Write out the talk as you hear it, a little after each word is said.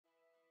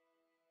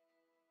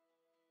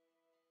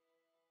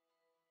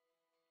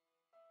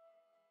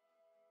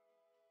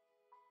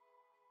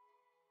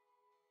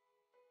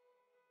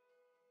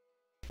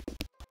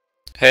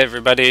Hey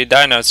everybody,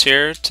 Dinos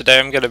here. Today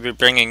I'm going to be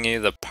bringing you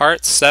the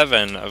part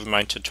 7 of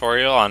my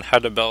tutorial on how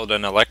to build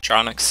an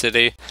electronic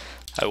city.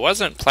 I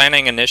wasn't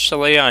planning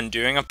initially on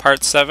doing a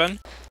part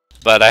 7,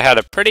 but I had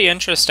a pretty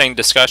interesting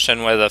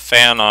discussion with a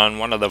fan on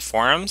one of the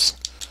forums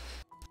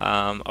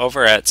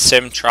over at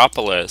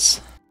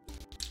Simtropolis.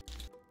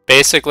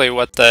 Basically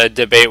what the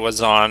debate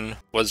was on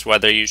was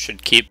whether you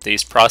should keep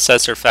these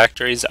processor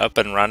factories up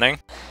and running.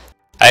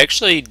 I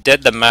actually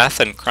did the math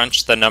and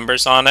crunched the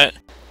numbers on it.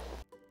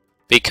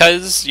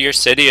 Because your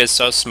city is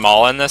so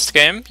small in this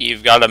game,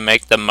 you've got to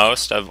make the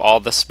most of all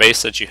the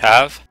space that you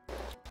have.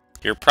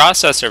 Your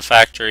processor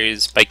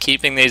factories, by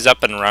keeping these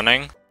up and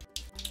running,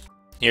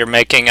 you're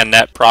making a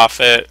net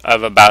profit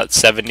of about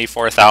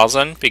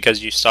 74,000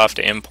 because you still have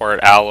to import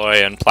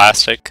alloy and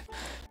plastic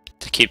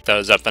to keep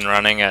those up and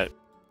running at,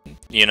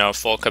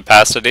 full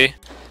capacity.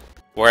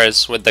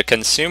 Whereas with the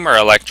consumer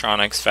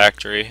electronics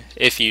factory,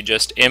 if you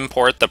just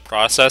import the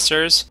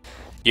processors,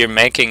 you're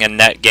making a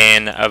net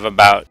gain of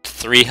about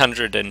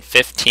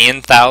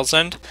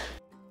 315,000.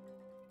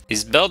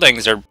 These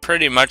buildings are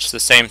pretty much the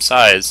same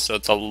size, so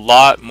it's a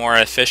lot more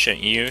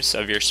efficient use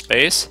of your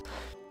space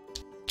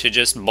to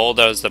just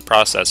bulldoze the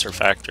processor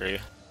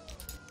factory.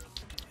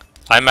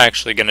 I'm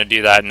actually going to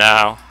do that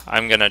now.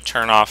 I'm going to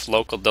turn off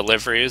local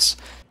deliveries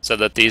so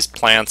that these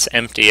plants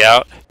empty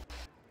out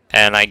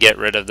and I get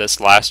rid of this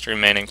last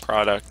remaining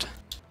product.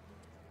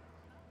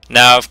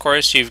 Now, of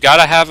course, you've got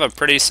to have a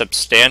pretty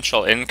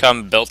substantial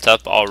income built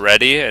up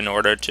already in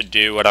order to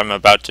do what I'm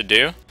about to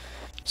do.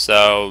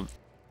 So,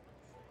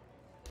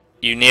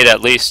 you need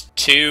at least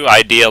 2,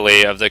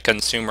 ideally, of the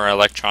consumer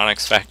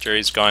electronics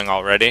factories going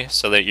already,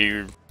 so that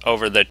you're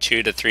over the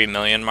 2 to 3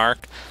 million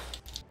mark.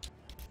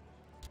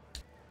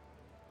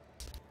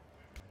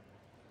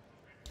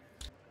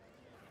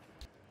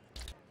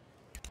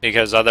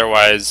 Because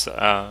otherwise,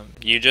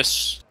 you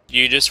just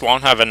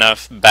won't have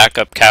enough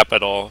backup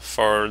capital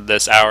for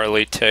this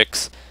hourly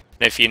ticks.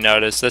 And if you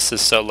notice, this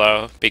is so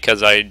low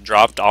because I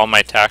dropped all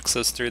my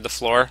taxes through the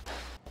floor.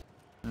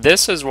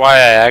 This is why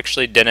I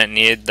actually didn't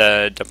need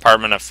the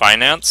Department of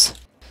Finance,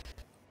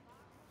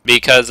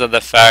 because of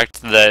the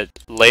fact that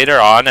later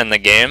on in the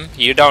game,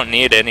 you don't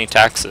need any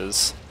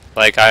taxes.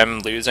 Like, I'm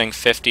losing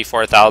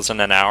 54,000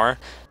 an hour,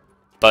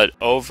 but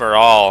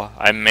overall,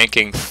 I'm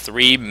making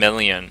 3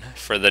 million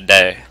for the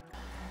day.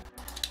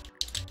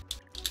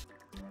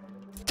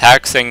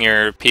 Taxing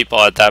your people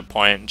at that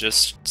point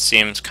just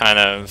seems kind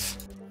of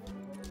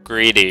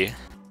greedy,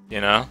 you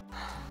know?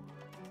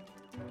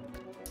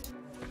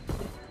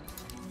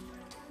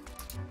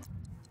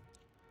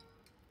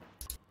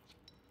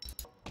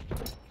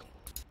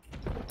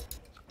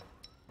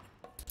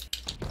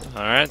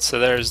 Alright, so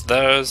there's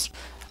those.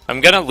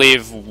 I'm gonna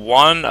leave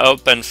one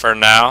open for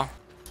now,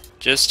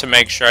 just to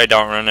make sure I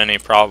don't run any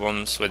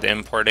problems with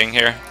importing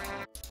here.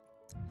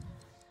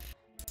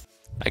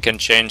 I can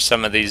change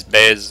some of these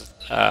bays.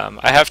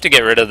 I have to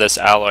get rid of this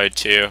alloy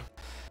too.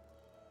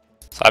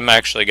 So I'm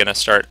actually going to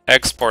start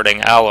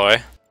exporting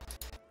alloy.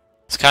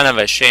 It's kind of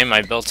a shame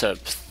I built up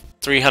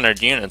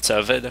 300 units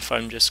of it if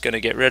I'm just going to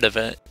get rid of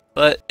it.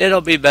 But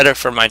it'll be better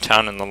for my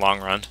town in the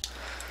long run.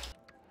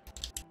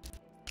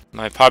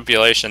 My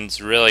population's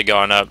really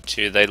going up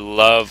too. They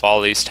love all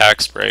these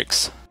tax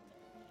breaks.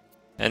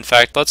 In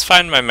fact, let's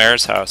find my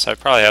mayor's house. I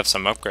probably have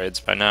some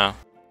upgrades by now.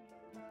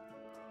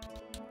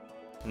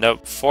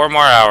 Nope, 4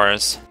 more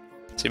hours.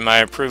 See my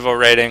approval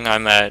rating,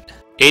 I'm at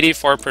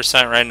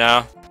 84% right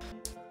now.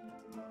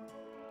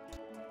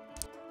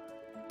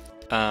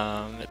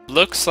 It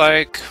looks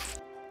like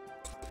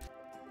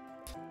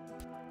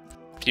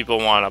people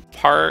want a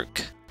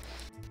park,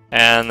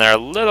 and they're a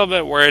little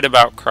bit worried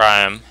about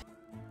crime.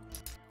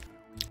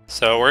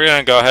 So we're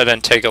going to go ahead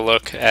and take a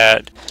look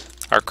at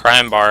our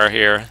crime bar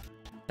here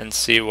and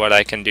see what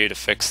I can do to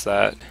fix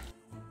that.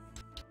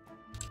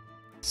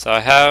 So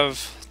I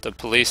have the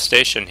police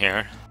station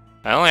here.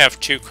 I only have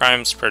 2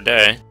 crimes per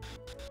day.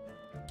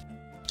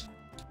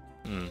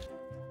 I'm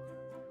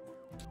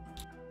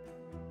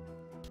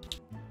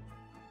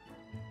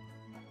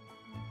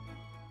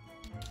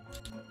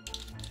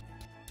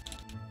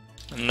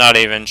not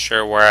even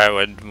sure where I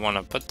would want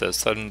to put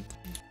this. I'm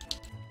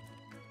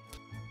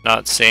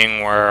not seeing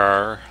where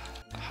our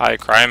high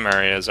crime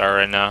areas are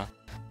right now.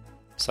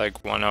 It's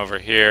like one over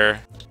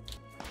here.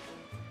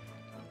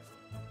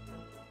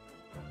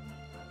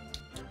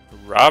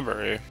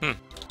 Robbery.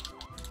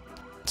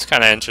 It's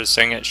kind of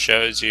interesting. It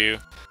shows you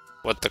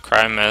what the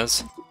crime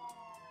is.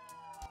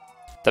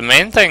 The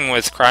main thing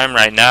with crime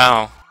right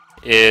now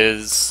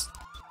is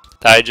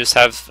that I just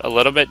have a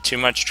little bit too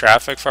much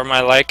traffic for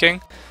my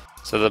liking,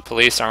 so the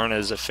police aren't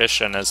as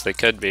efficient as they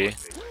could be.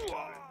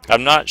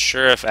 I'm not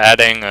sure if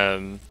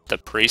adding the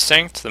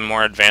precinct, the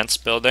more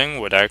advanced building,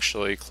 would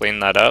actually clean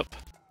that up.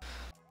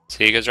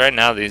 See, because right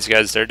now these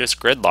guys, they're just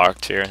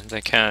gridlocked here.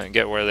 They can't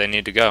get where they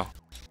need to go.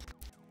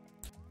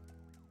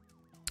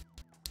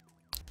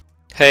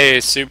 Hey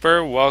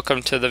Super,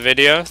 welcome to the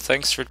video.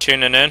 Thanks for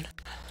tuning in.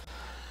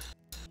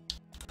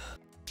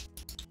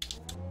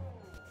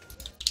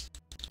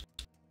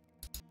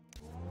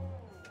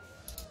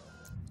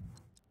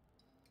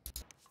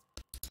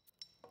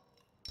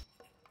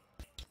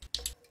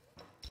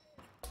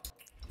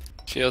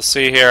 If you'll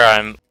see here,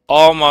 I'm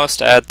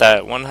almost at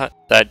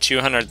that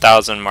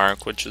 200,000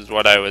 mark, which is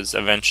what I was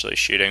eventually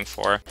shooting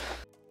for.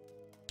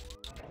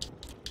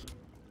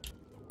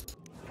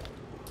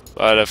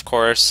 But of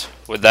course,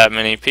 with that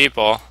many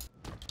people,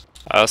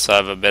 I also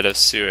have a bit of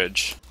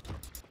sewage.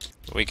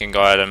 We can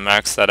go ahead and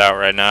max that out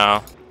right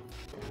now.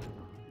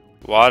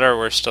 Water,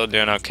 we're still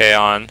doing okay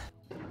on.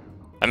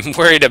 I'm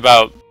worried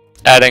about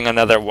adding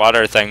another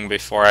water thing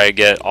before I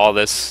get all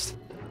this,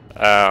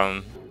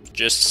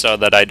 just so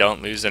that I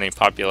don't lose any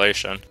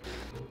population.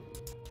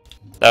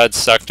 That would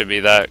suck to be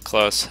that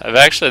close.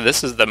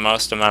 This is the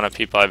most amount of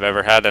people I've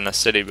ever had in a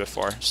city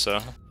before, so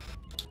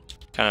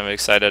kind of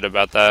excited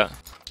about that.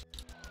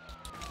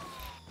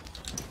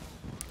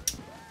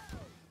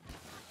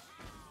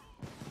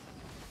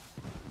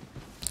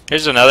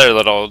 Here's another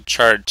little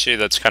chart too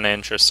that's kind of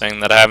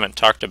interesting that I haven't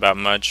talked about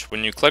much.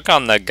 When you click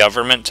on the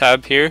government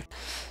tab here,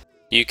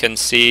 you can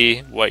see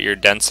what your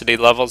density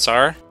levels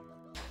are.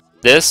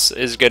 This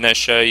is going to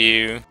show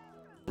you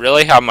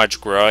really how much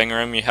growing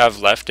room you have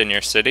left in your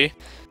city.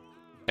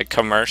 Like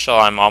commercial,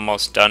 I'm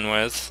almost done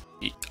with.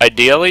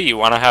 Ideally, you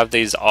want to have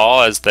these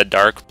all as the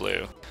dark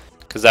blue,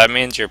 because that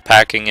means you're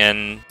packing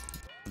in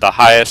the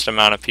highest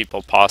amount of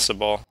people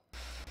possible.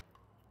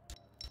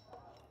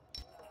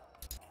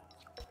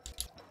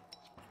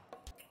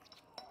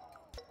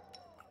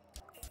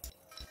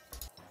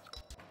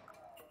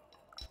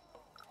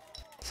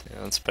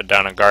 Let's put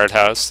down a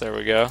guardhouse, there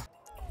we go.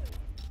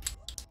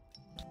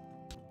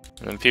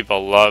 And then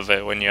people love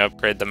it when you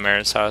upgrade the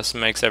mayor's house, it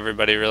makes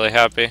everybody really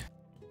happy.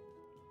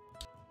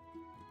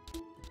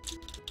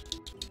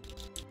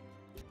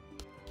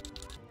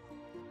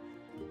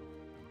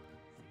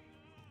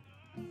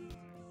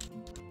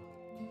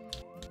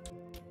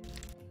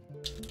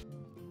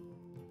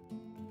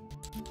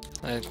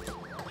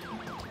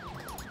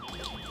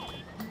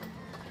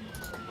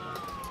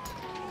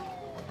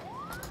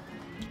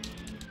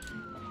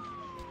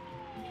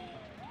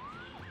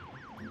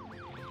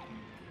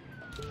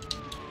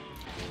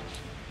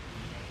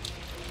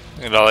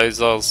 Look at all these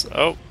little...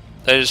 Oh,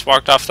 they just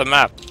walked off the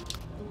map.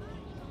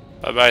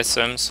 Bye-bye,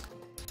 Sims.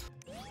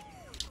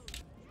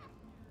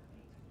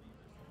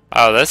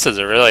 Oh, this is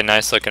a really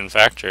nice looking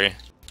factory.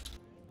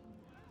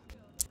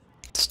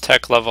 It's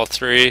tech level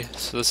 3,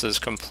 so this is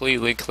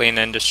completely clean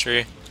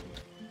industry.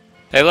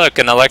 Hey look,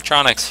 an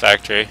electronics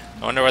factory.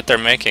 I wonder what they're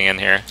making in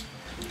here.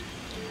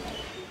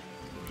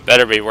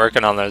 Better be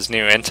working on those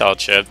new Intel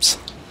chips.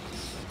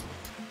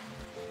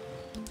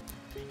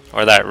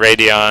 Or that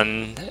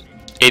Radeon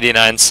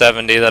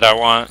 8970 that I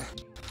want.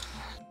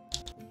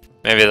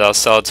 Maybe they'll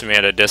sell it to me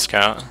at a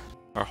discount.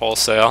 Or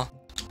wholesale.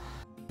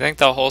 You think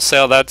they'll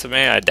wholesale that to me?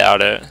 I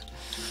doubt it.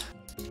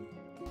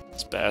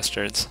 These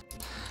bastards.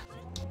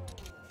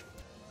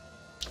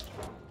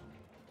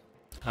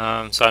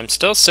 So I'm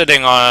still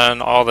sitting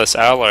on all this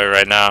alloy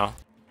right now.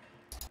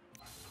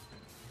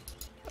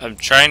 I'm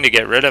trying to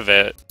get rid of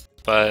it,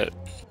 but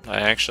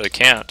I actually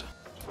can't.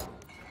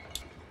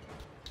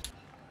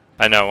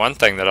 I know one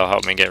thing that'll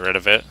help me get rid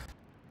of it.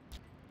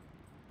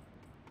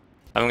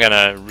 I'm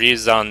gonna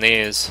rezone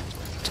these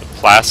to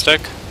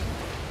plastic,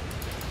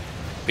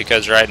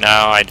 because right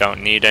now I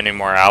don't need any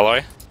more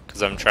alloy,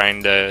 because I'm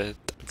trying to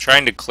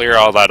clear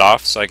all that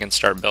off so I can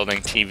start building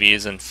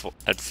TVs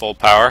at full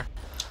power.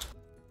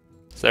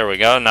 So there we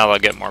go, now they'll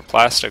get more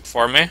plastic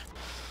for me.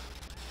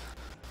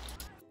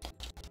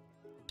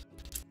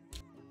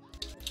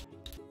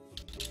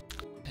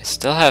 I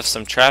still have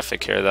some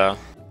traffic here though.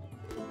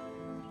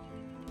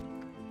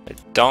 I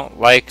don't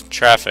like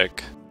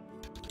traffic.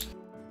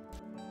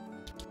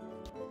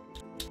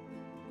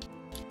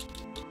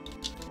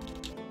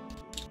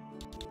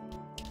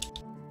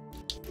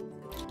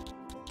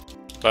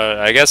 But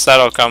I guess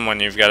that'll come when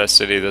you've got a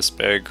city this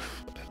big.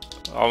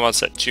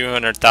 Almost at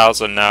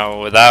 200,000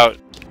 now without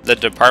the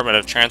Department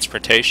of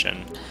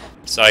Transportation.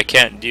 So I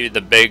can't do the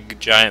big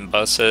giant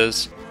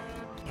buses.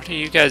 What are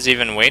you guys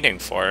even waiting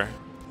for?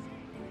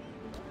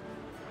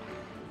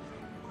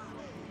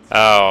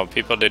 Oh,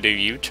 people to do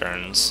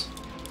U-turns.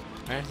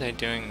 Why are they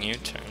doing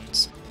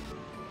U-turns?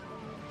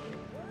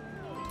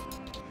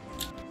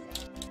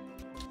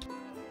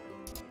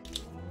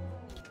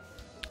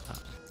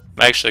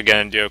 I'm actually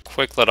going to do a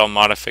quick little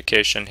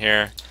modification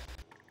here.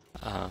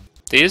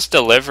 These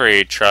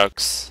delivery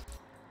trucks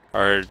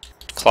are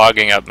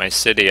clogging up my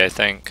city, I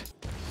think.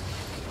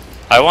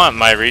 I want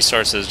my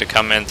resources to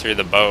come in through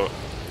the boat.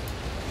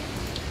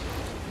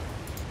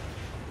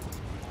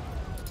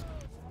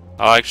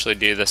 I'll actually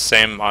do the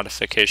same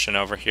modification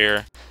over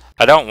here.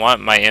 I don't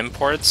want my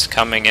imports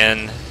coming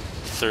in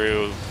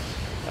through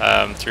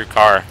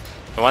car.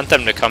 I want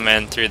them to come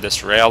in through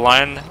this rail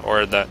line,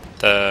 or the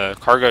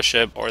cargo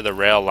ship, or the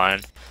rail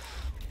line.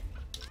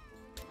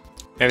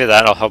 Maybe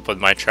that'll help with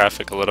my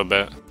traffic a little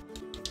bit.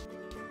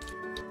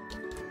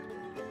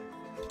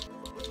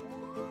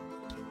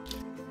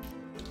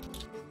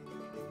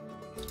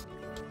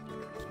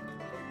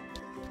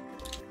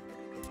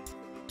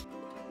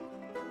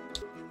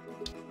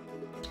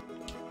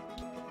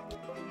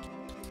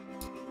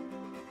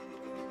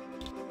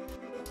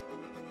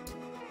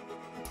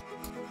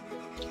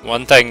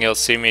 One thing you'll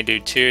see me do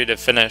too to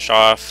finish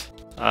off,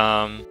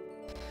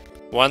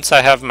 once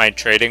I have my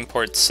trading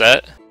port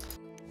set,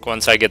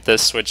 once I get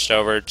this switched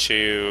over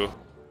to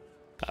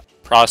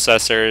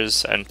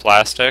processors and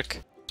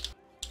plastic,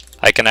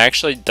 I can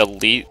actually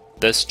delete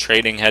this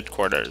trading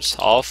headquarters.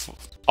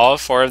 All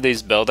four of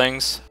these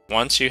buildings,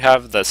 once you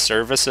have the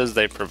services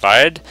they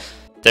provide,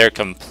 they're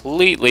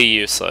completely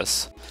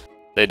useless.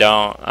 They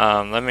don't,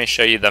 let me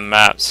show you the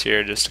maps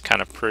here just to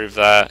kind of prove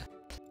that.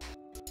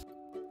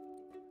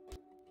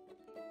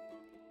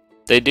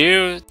 They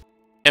do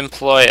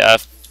employ a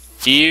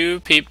few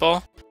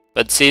people,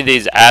 but see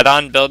these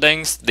add-on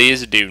buildings,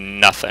 these do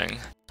nothing.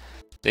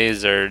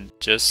 These are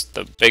just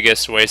the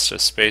biggest waste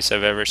of space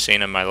I've ever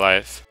seen in my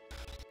life.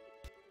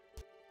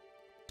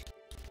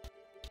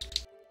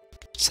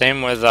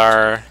 Same with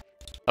our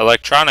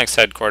electronics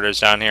headquarters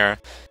down here.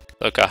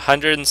 Look,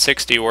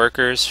 160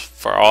 workers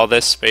for all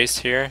this space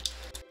here.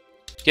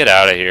 Get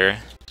out of here.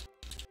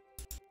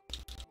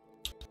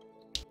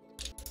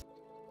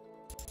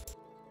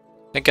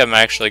 I think I'm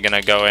actually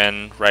gonna go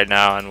in right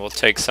now and we'll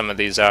take some of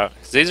these out.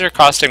 'Cause these are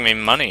costing me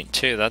money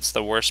too, that's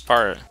the worst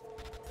part.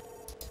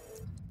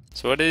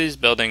 So what do these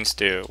buildings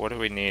do? What do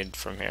we need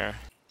from here?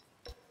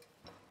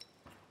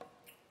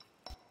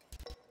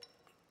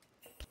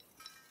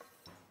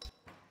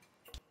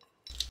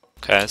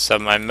 Okay, so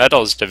my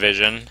metals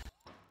division.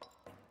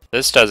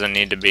 This doesn't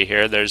need to be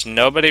here. There's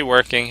nobody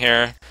working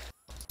here.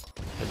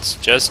 It's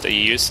just a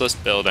useless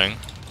building.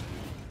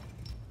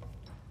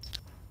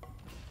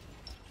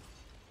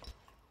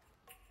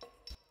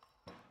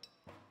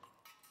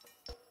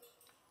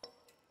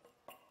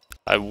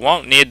 I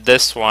won't need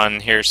this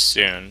one here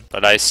soon,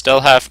 but I still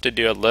have to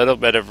do a little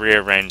bit of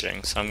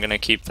rearranging, so I'm going to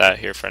keep that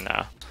here for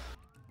now.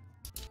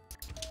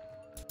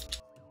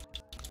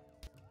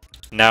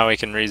 Now we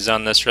can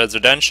rezone this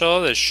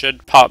residential. This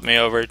should pop me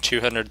over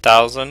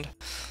 200,000.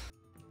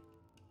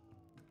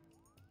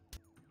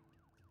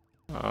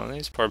 Oh,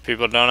 these poor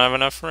people don't have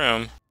enough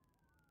room.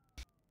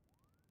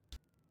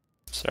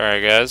 Sorry,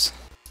 guys.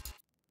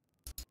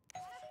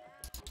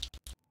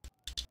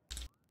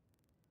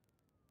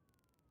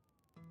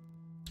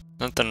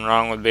 Nothing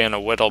wrong with being a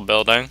whittle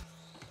building.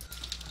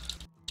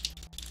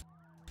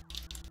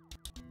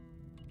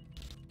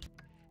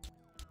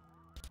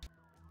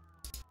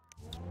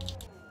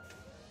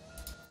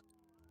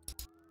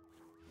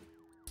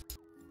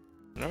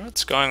 I wonder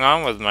what's going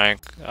on with my...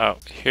 Oh,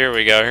 here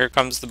we go. Here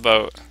comes the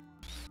boat.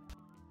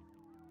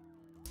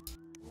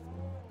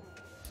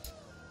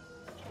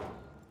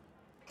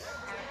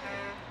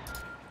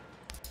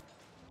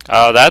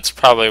 Oh, that's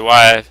probably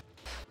why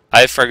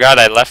I forgot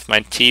I left my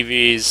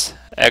TVs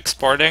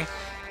exporting.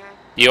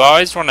 You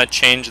always want to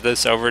change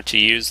this over to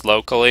use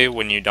locally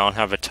when you don't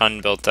have a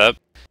ton built up,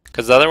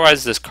 because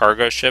otherwise this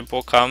cargo ship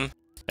will come.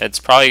 It's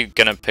probably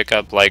gonna pick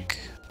up like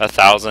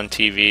 1,000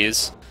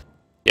 TVs.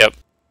 Yep,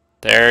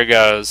 there it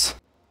goes.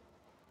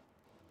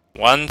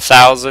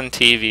 1,000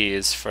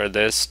 TVs for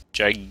this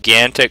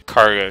gigantic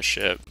cargo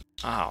ship.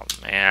 Oh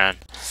man,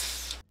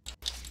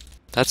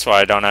 that's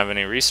why I don't have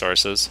any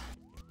resources.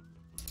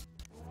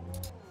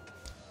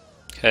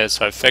 Okay,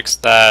 so I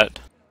fixed that.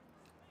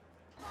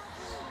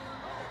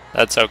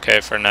 That's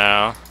okay for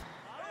now.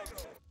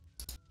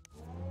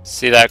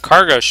 See, that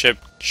cargo ship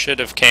should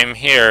have came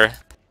here,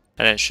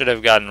 and it should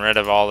have gotten rid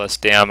of all this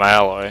damn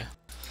alloy.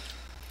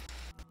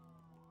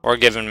 Or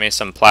given me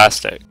some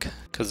plastic,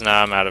 because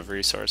now I'm out of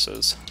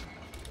resources.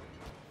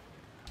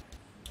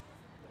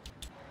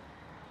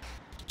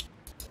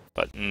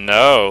 But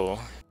no.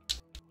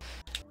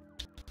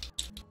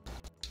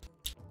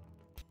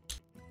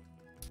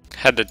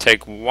 Had to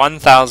take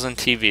 1,000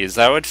 TVs.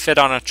 That would fit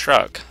on a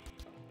truck.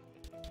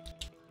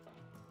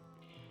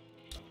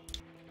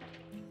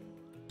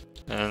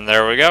 And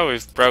there we go,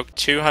 we've broke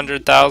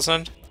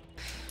 200,000.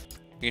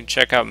 You can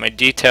check out my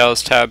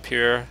details tab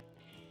here.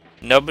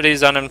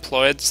 Nobody's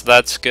unemployed, so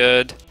that's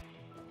good.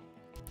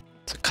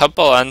 It's a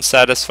couple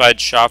unsatisfied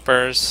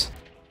shoppers,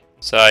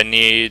 so I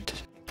need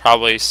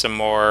probably some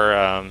more,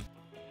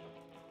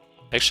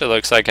 actually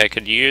looks like I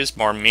could use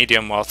more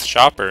medium wealth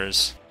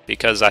shoppers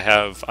because I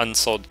have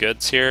unsold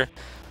goods here.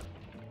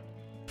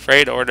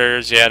 Freight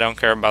orders, yeah, I don't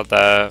care about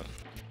that.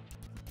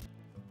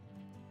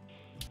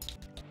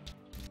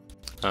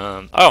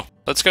 Oh,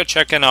 let's go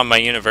check in on my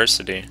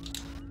university.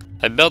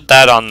 I built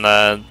that on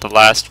the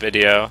last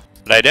video,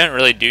 but I didn't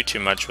really do too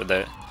much with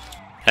it.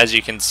 As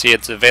you can see,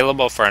 it's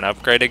available for an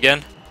upgrade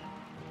again.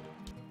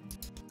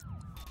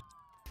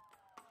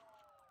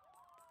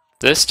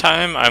 This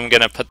time, I'm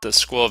gonna put the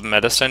School of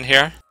Medicine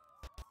here.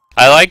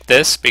 I like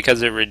this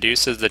because it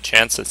reduces the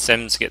chance that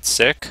Sims get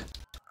sick,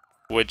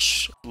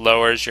 which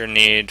lowers your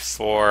need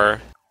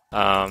for,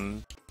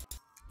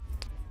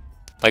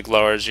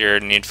 lowers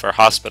your need for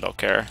hospital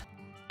care.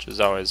 Which is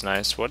always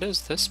nice. What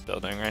is this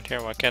building right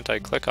here? Why can't I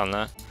click on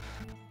that?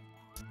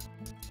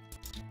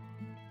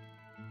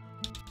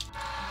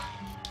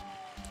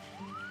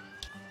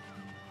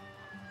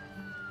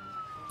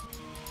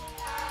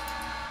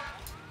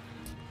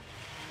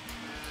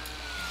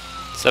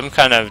 Some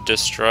kind of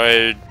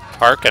destroyed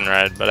park and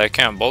ride, but I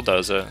can't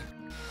bulldoze it.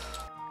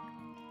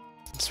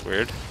 That's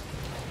weird.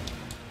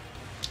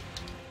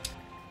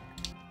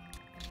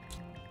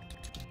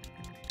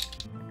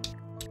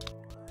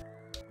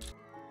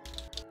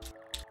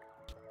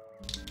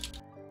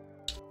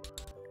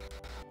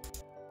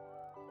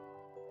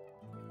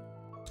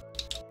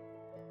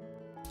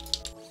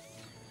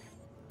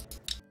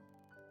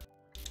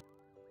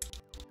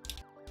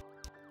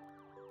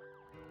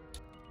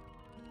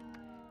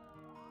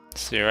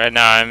 See, right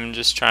now I'm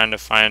just trying to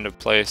find a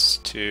place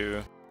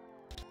to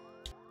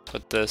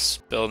put this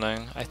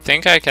building. I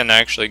think I can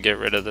actually get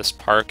rid of this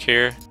park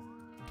here.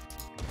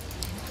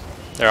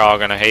 They're all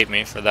gonna hate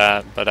me for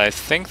that, but I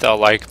think they'll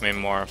like me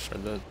more for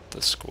the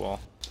school.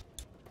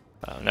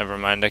 Oh, never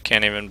mind, I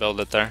can't even build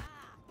it there.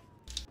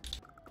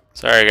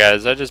 Sorry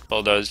guys, I just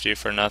bulldozed you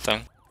for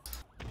nothing.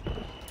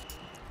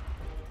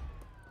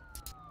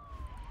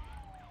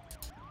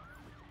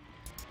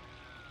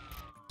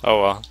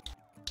 Oh well.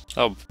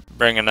 I'll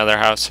bring another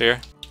house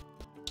here.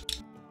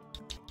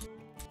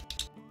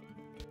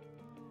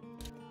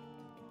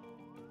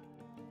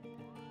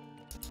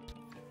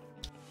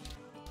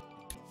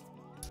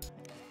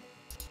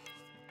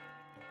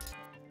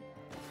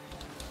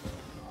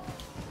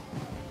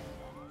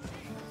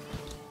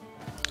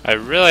 I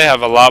really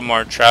have a lot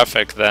more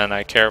traffic than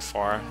I care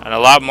for, and a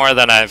lot more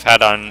than I've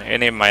had on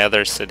any of my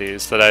other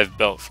cities that I've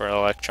built for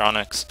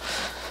electronics.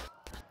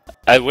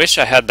 I wish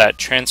I had that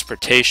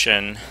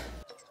transportation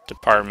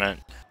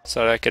department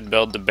so that I could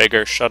build the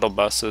bigger shuttle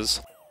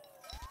buses.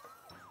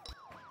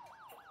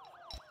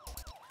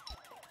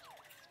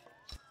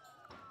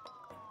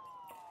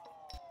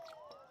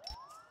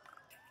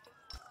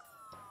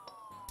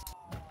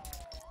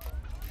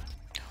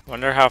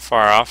 Wonder how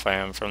far off I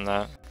am from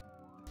that.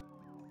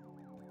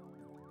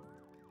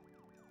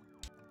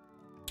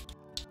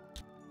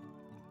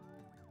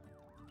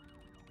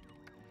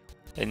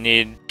 I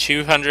need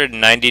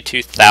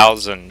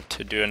 292,000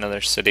 to do another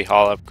City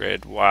Hall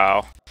upgrade.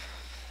 Wow.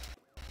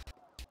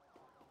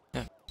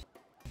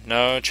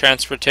 No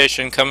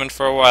transportation coming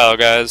for a while,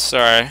 guys.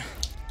 Sorry.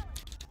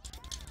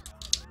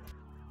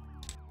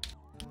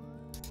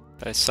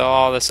 Did I sell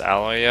all this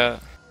alloy yet?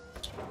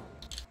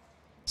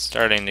 It's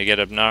starting to get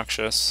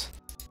obnoxious.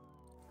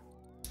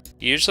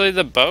 Usually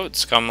the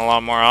boats come a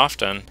lot more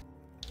often.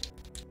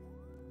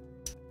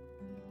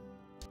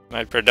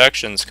 My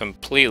production's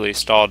completely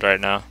stalled right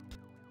now.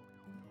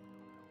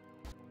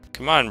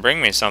 Come on,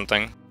 bring me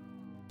something.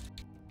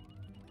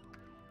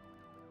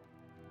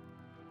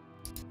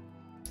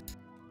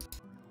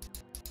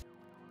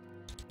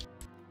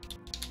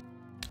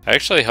 I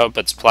actually hope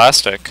it's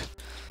plastic.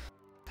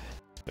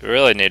 We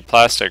really need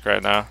plastic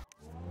right now.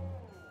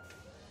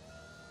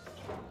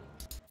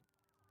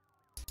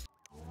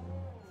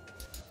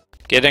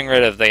 Getting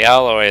rid of the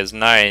alloy is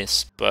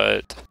nice,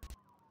 but...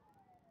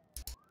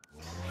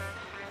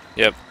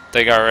 Yep,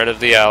 they got rid of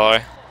the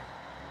alloy.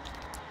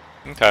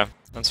 Okay,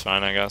 that's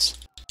fine, I guess.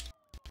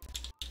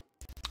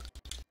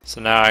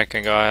 So now I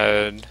can go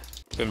ahead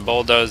and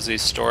bulldoze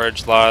these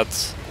storage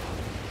lots.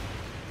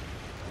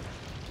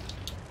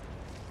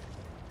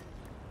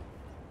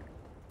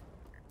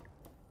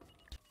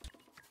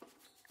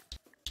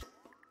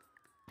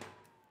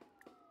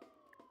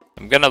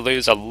 I'm gonna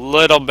lose a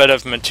little bit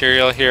of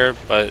material here,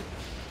 but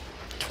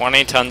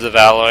 20 tons of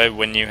alloy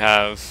when you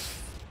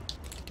have,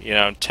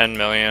 10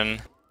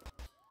 million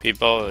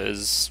people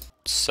is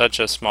such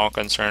a small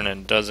concern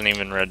and doesn't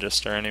even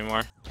register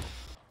anymore.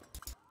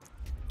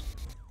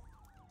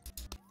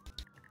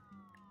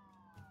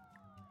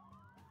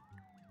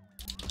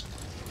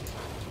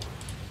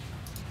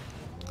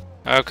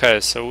 Okay,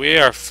 so we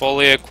are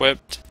fully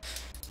equipped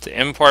to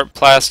import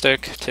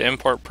plastic, to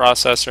import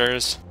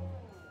processors.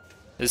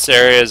 This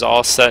area is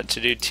all set to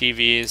do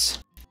TVs.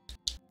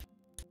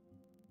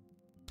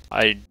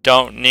 I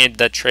don't need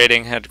the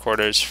trading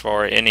headquarters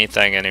for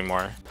anything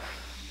anymore.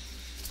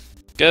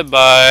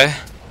 Goodbye.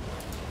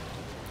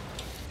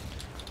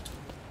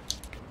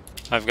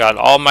 I've got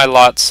all my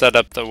lots set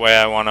up the way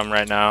I want them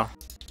right now.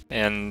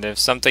 And if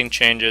something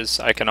changes,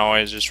 I can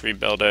always just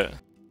rebuild it.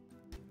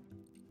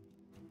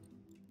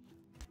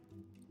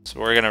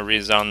 So we're gonna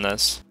rezone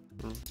this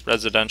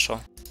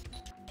residential.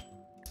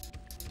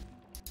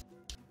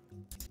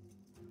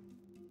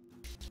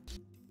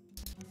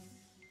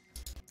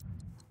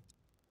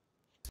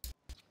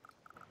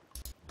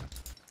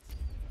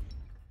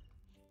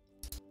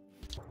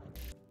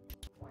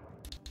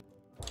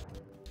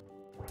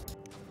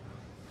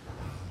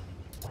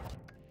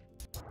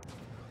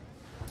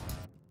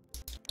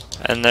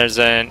 And there's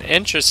an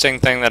interesting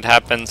thing that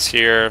happens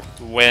here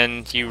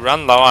when you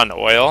run low on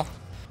oil.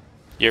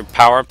 Your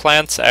power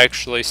plants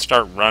actually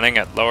start running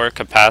at lower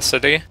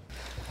capacity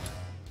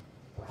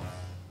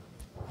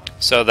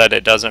so that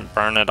it doesn't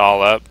burn it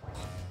all up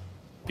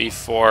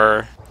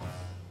before,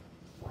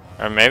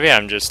 or maybe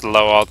I'm just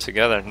low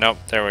altogether. Nope,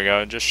 there we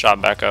go, it just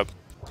shot back up.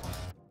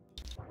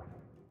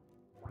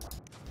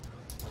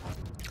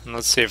 And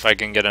let's see if I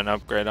can get an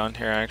upgrade on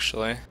here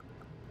actually.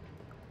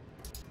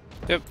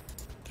 Yep,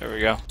 there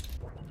we go.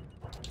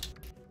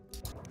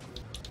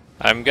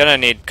 I'm gonna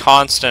need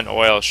constant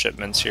oil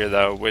shipments here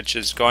though, which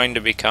is going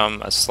to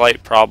become a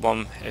slight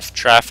problem if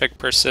traffic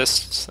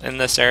persists in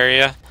this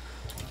area.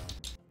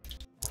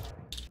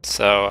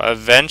 So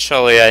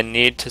eventually I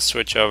need to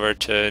switch over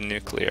to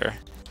nuclear.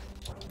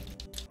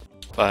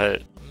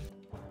 But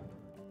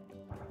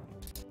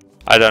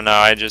I don't know,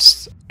 I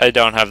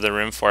don't have the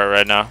room for it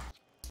right now.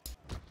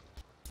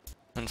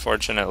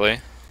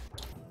 Unfortunately.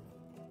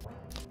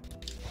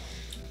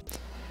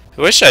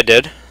 I wish I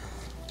did.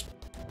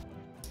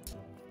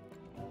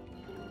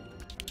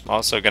 I'm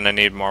also gonna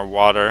need more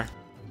water.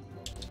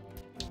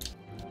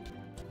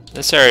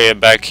 This area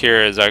back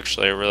here is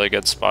actually a really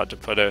good spot to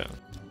put it.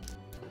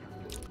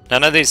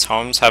 None of these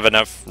homes have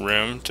enough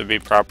room to be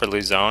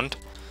properly zoned.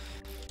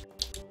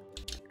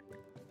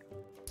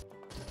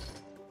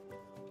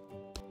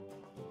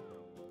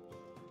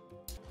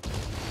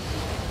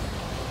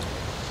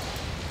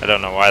 I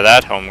don't know why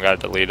that home got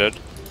deleted.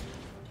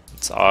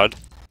 It's odd.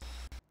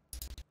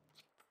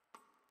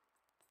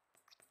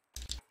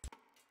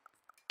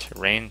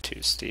 Terrain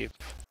too steep.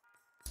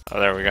 Oh,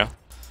 there we go.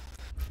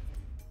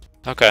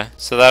 Okay,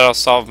 so that'll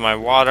solve my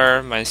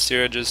water, my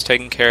sewage is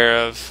taken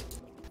care of,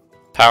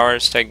 power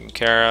is taken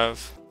care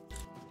of.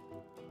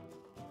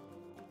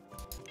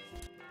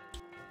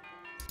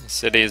 The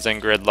city is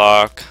in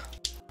gridlock.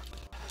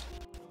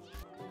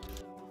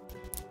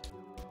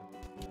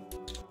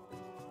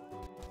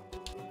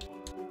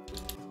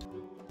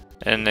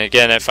 And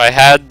again, if I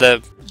had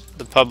the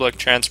public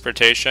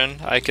transportation,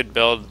 I could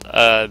build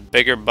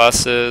bigger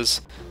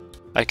buses.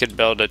 I could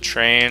build a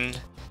train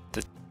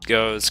that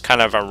goes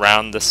kind of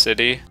around the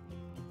city.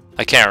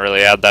 I can't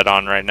really add that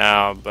on right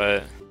now,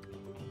 but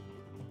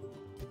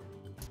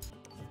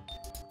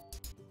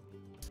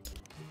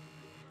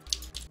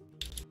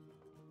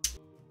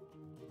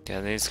yeah,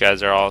 these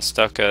guys are all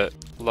stuck at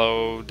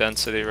low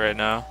density right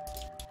now.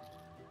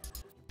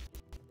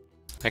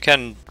 I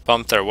can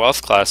bump their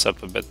wealth class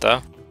up a bit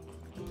though.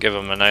 Give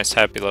them a nice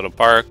happy little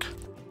park.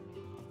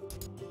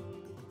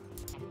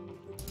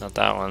 Not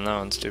that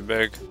one's too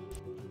big.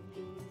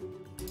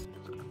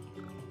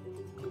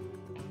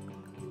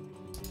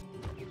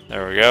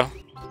 There we go.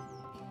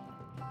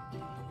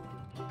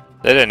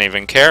 They didn't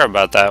even care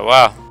about that,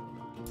 wow.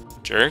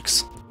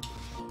 Jerks.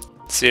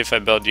 Let's see if I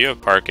build you a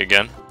park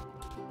again.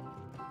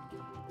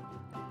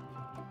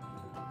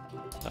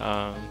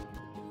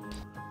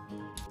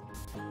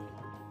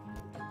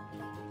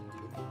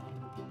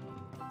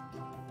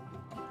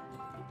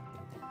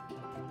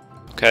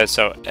 Okay,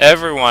 so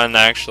everyone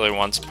actually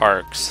wants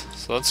parks.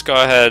 So let's go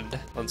ahead,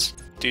 let's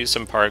do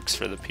some parks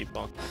for the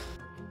people.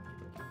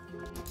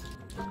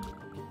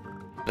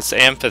 This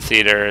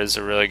amphitheater is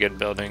a really good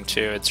building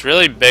too. It's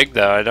really big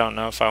though, I don't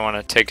know if I want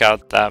to take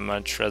out that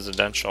much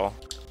residential.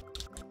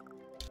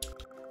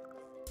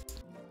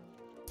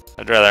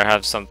 I'd rather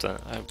have something.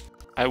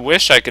 I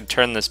wish I could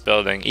turn this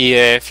building.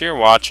 EA, if you're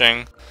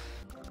watching,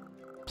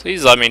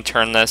 please let me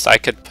turn this. I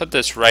could put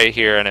this right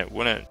here and it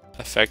wouldn't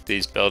affect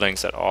these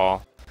buildings at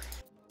all.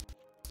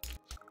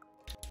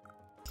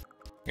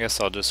 I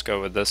guess I'll just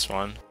go with this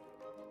one.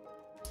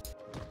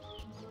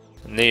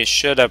 And these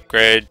should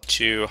upgrade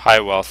to high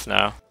wealth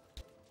now.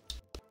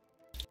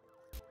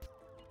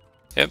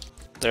 Yep,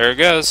 there it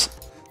goes.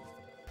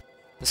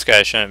 This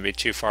guy shouldn't be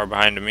too far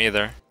behind him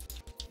either.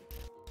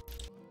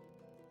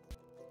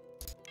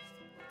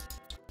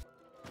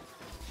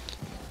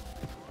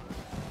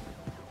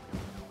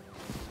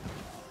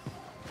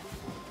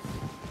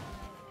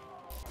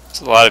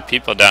 There's a lot of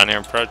people down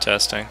here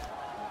protesting.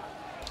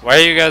 Why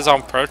are you guys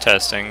all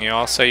protesting? You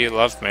all say you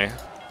love me.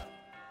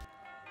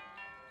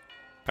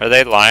 Are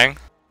they lying?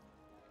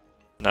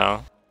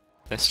 No.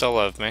 They still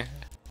love me.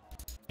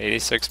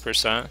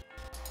 86%.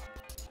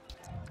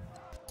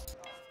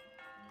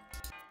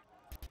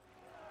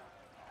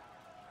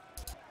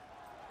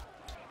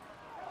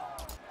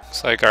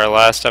 Looks like our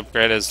last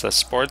upgrade is the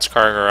sports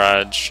car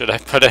garage. Should I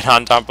put it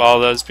on top of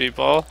all those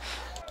people?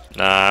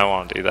 Nah, I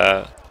won't do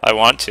that. I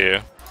want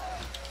to.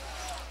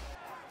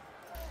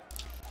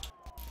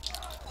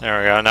 There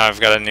we go, now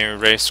I've got a new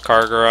race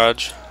car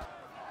garage.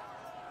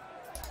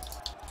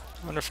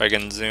 I wonder if I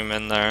can zoom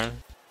in there.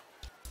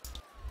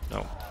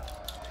 Nope.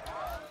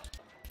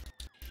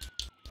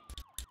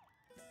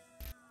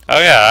 Oh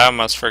yeah, I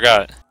almost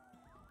forgot.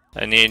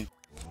 I've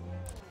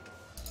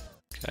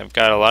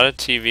got a lot of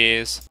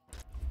TVs.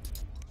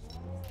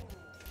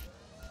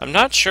 I'm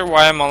not sure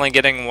why I'm only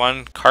getting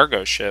one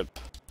cargo ship.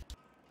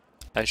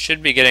 I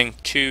should be getting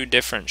 2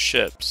 different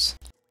ships.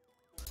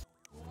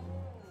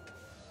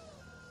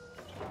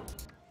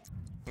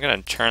 I'm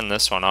gonna turn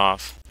this one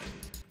off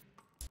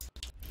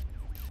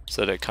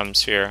so that it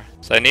comes here.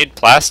 So I need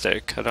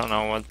plastic. I don't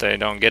know what they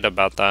don't get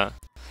about that.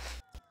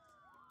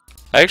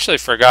 I actually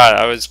forgot.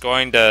 I was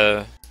going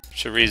to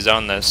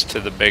rezone this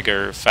to the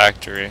bigger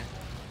factory.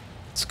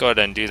 Let's go ahead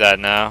and do that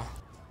now.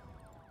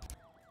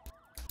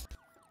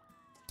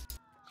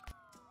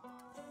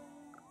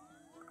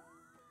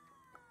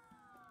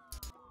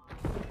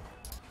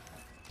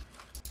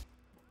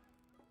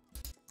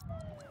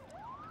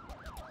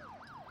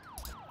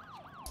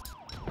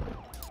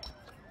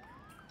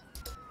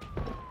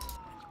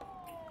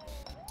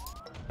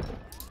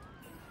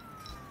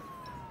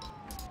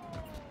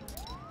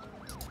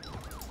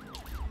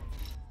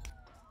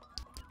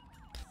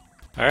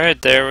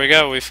 Alright, there we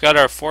go. We've got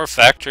our 4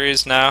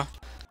 factories now.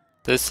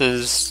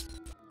 There's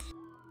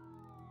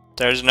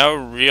no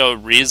real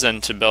reason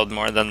to build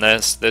more than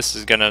this. This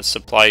is gonna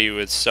supply you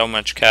with so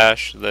much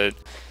cash that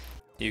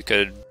you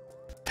could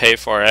pay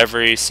for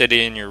every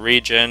city in your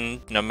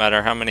region, no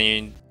matter how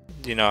many,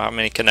 how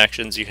many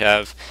connections you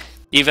have.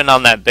 Even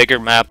on that bigger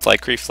map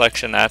like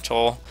Reflection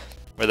Atoll,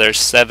 where there's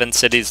 7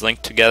 cities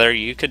linked together,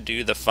 you could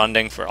do the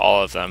funding for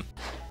all of them.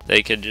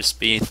 They could just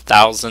be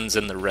thousands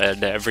in the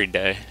red every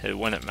day. It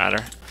wouldn't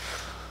matter.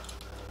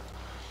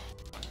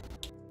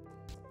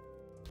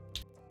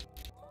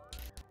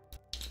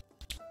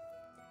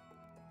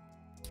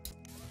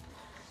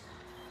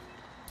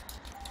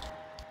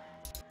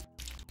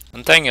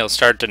 One thing you'll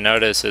start to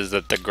notice is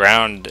that the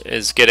ground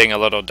is getting a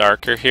little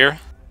darker here.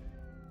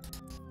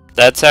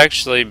 That's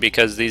actually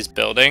because these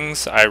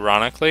buildings,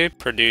 ironically,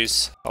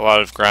 produce a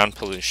lot of ground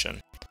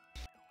pollution.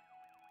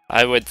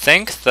 I would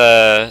think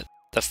the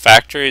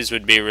factories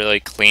would be really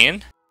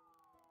clean,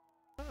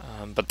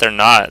 but they're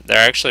not.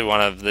 They're actually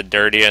one of the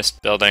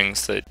dirtiest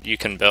buildings that you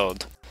can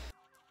build.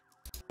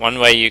 One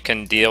way you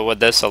can deal with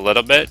this a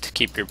little bit to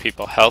keep your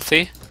people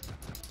healthy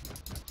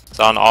is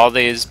on all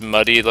these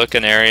muddy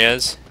looking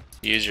areas,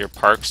 use your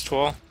parks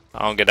tool.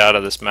 I'll get out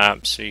of this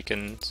map so you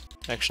can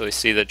actually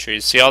see the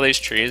trees. See all these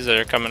trees that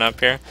are coming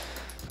up here?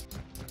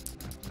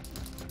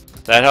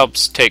 That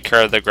helps take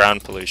care of the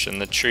ground pollution.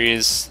 The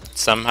trees,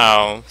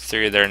 somehow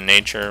through their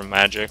nature,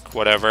 magic,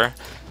 whatever,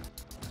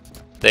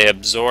 they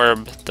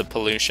absorb the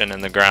pollution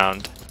in the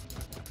ground.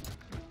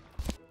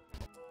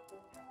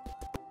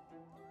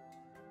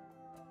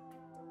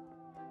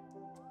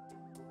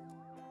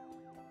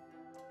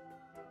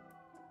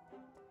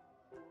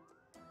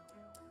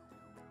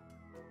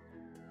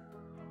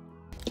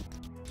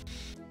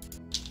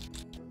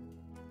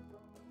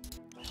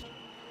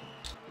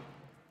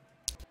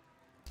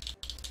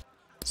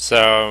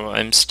 So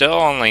I'm still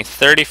only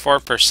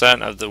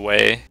 34% of the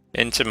way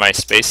into my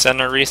Space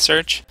Center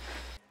research.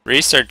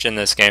 Research in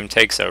this game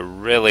takes a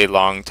really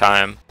long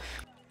time.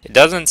 It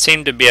doesn't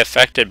seem to be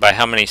affected by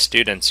how many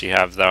students you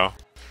have though.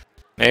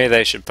 Maybe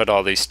they should put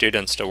all these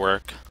students to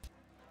work.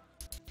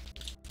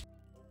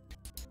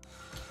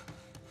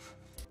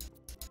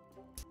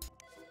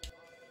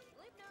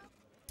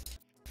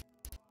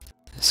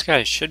 This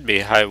guy should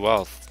be high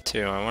wealth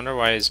too. I wonder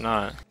why he's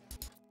not.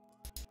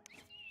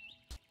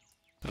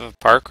 I have a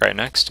park right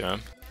next to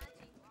him.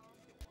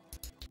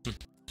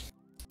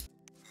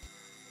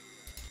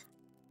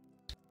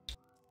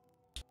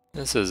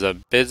 This is a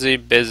busy,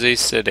 busy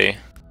city.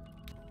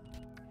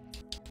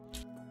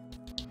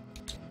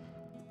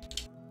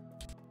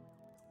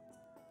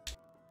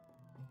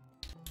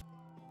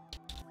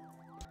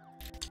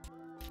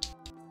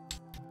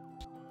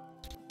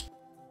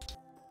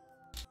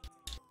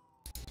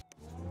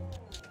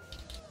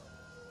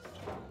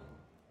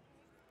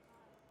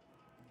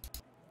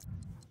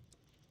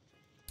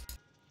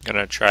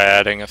 Gonna try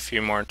adding a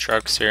few more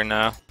trucks here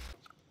now.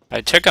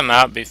 I took them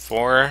out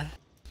before.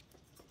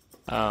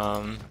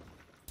 Oh,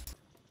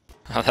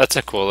 that's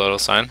a cool little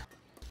sign.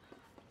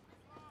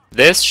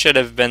 This should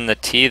have been the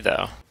T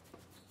though.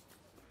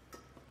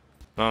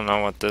 I don't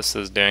know what this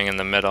is doing in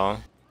the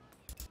middle.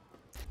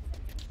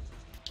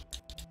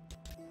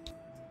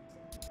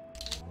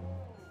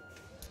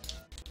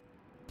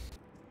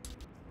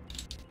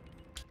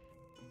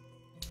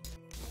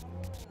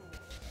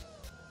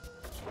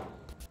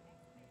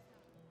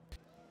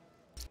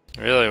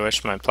 I really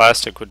wish my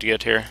plastic would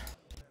get here.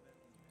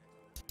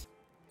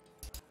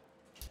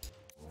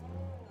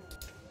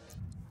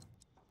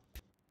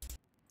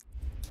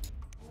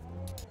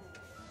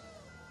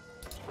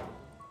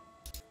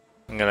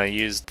 I'm gonna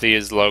use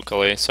these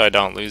locally so I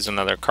don't lose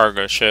another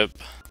cargo ship.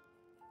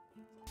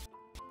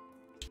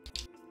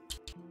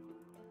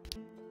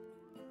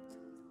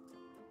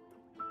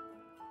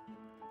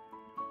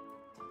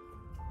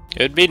 It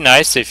would be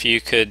nice if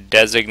you could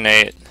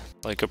designate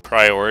like a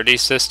priority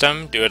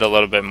system, do it a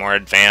little bit more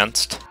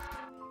advanced,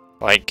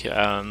 like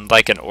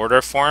an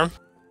order form,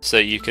 so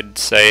you could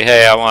say,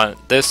 hey, I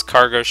want this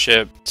cargo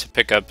ship to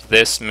pick up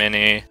this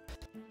many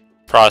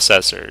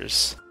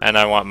processors, and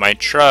I want my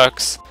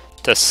trucks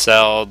to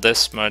sell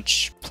this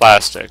much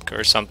plastic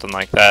or something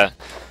like that.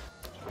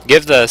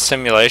 Give the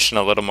simulation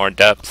a little more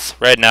depth.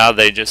 Right now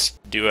they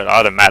just do it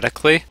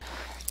automatically,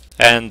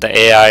 and the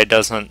AI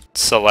doesn't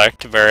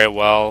select very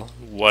well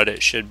what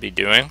it should be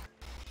doing,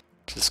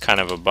 which is kind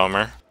of a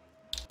bummer.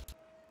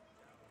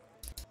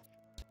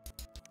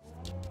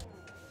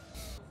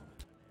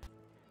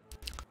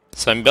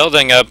 So I'm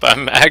building up,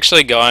 I'm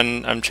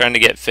trying to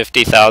get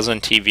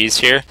 50,000 TVs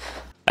here.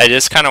 I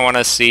just kind of want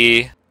to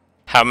see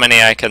how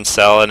many I can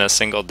sell in a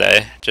single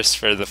day, just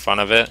for the fun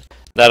of it.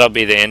 That'll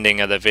be the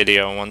ending of the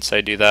video once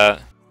I do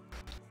that.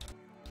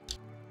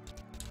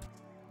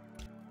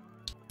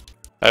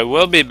 I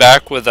will be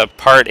back with a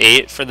part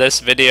 8 for this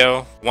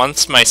video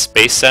once my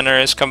Space Center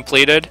is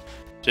completed,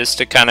 just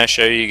to kind of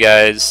show you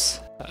guys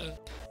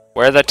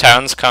where the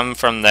towns come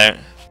from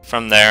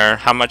there,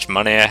 how much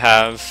money I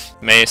have.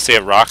 May see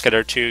a rocket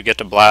or two get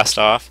to blast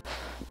off.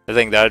 I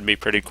think that would be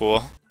pretty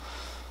cool.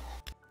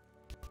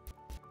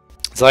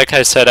 So like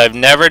I said, I've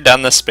never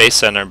done the Space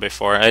Center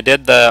before. I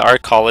did the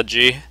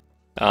arcology.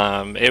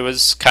 It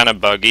was kind of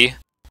buggy.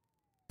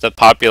 The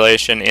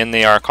population in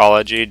the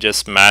arcology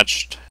just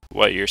matched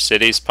what your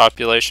city's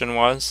population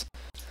was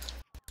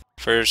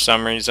for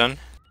some reason.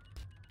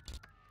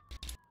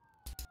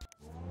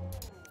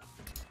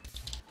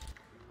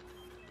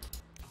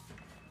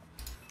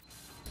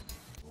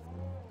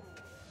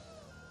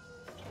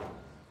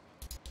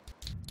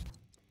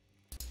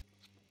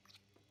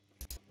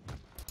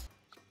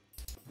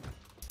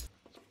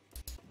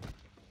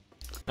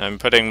 I'm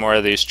putting more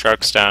of these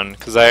trucks down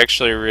because I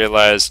actually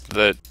realized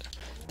that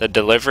the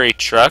delivery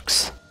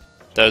trucks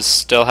does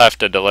still have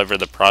to deliver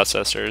the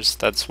processors.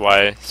 That's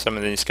why some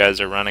of these guys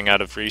are running out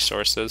of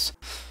resources.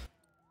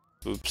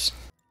 Oops.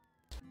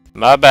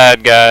 My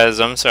bad,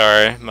 guys. I'm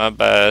sorry. My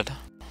bad.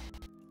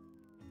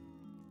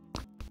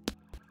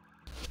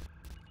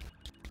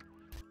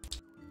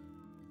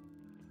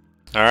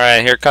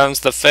 Alright, here comes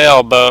the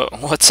fail boat.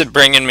 What's it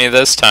bringing me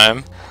this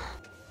time?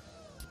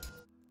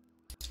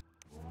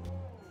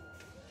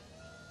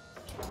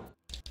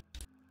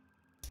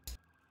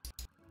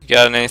 You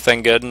got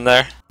anything good in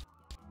there?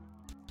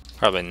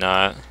 Probably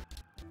not.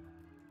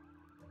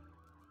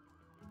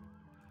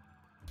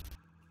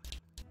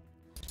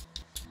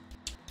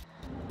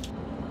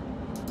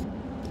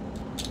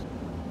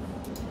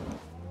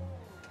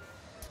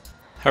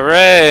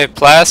 Hooray!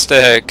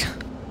 Plastic!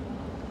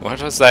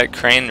 What was that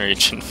crane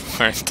reaching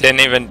for? It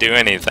didn't even do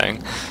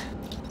anything.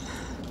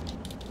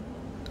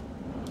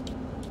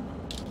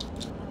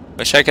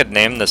 Wish I could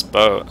name this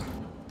boat.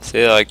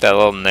 See, like that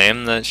little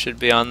name that should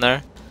be on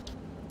there?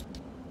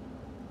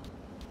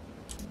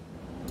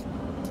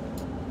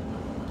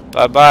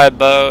 Bye-bye,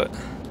 boat.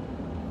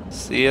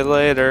 See you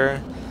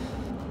later.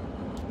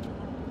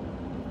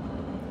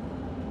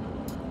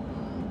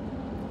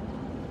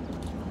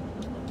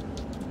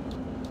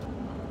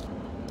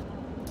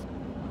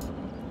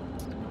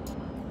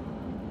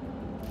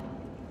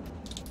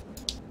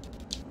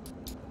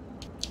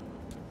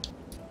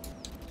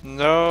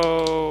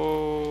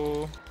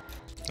 No.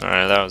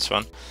 Alright, that was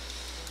fun.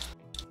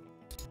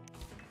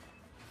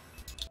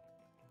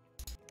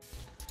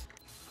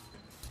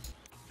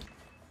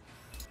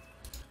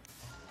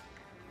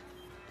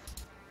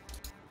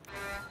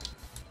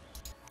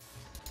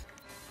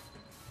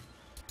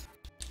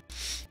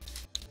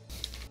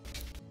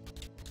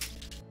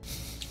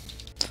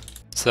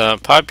 So,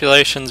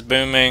 population's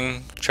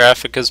booming,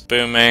 traffic is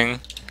booming,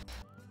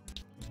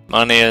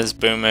 money is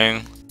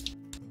booming.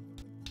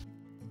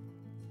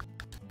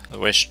 I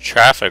wish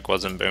traffic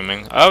wasn't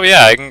booming. Oh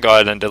yeah, I can go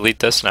ahead and delete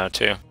this now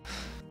too.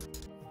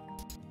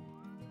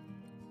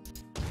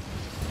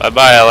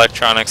 Bye-bye,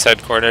 electronics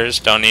headquarters.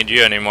 Don't need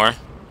you anymore.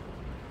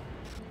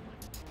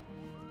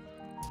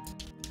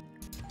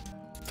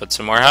 Put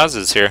some more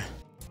houses here.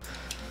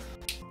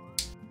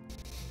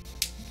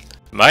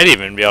 Might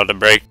even be able to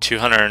break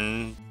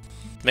 200,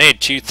 maybe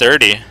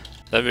 230.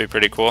 That'd be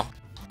pretty cool.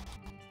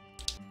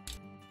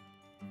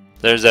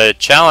 There's a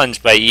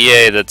challenge by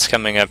EA that's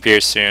coming up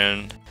here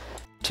soon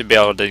to be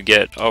able to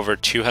get over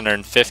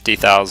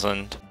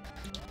 250,000.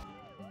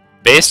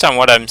 Based on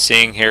what I'm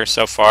seeing here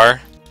so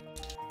far,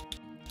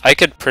 I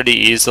could pretty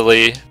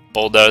easily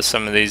bulldoze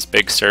some of these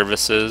big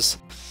services.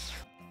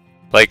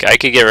 Like, I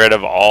could get rid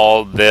of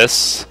all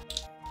this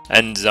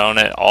and zone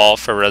it all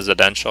for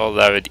residential.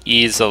 That would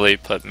easily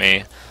put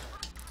me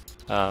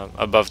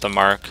above the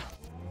mark.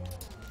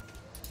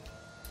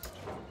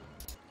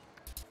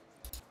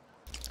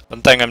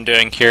 One thing I'm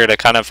doing here to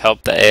kind of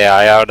help the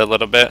AI out a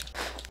little bit,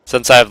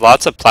 since I have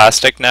lots of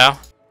plastic now,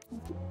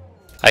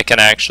 I can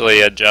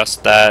actually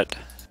adjust that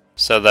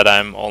so that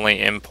I'm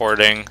only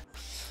importing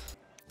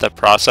the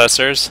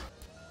processors.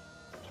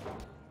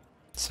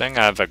 Saying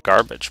I have a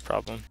garbage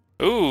problem.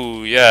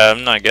 Ooh, yeah,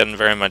 I'm not getting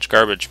very much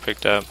garbage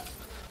picked up.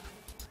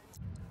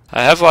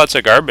 I have lots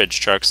of garbage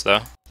trucks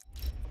though.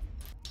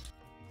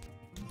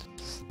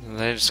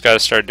 They just gotta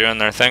start doing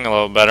their thing a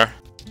little better.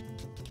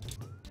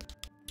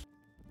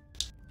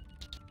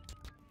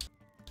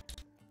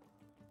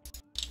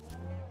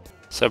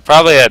 So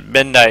probably at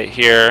midnight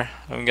here,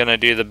 I'm gonna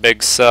do the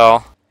big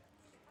sell.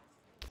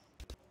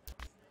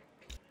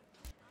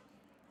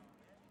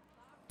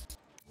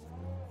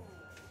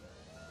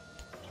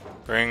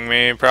 Bring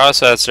me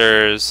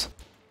processors.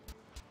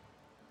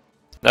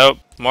 Nope,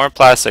 more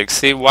plastic.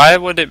 See, why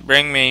would it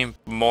bring me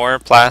more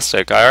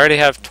plastic? I already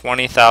have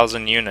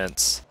 20,000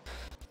 units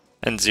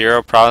and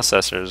 0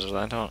 processors.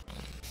 I don't...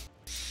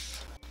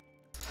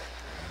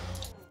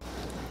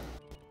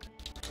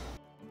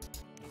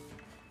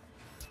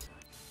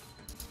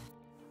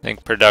 I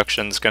think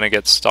production's gonna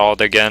get stalled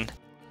again.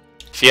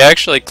 If you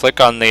actually click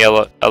on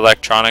the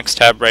electronics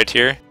tab right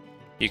here,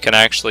 you can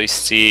actually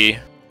see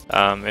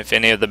if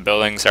any of the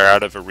buildings are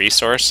out of a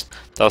resource.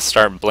 They'll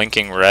start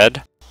blinking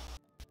red.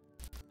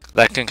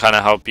 That can kind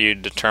of help you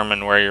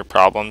determine where your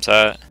problem's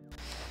at.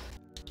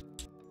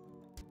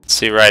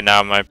 See, right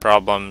now my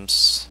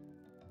problems...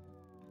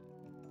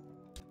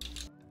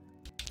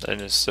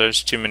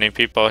 There's too many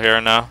people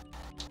here now.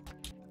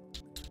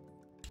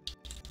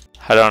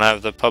 I don't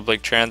have the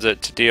public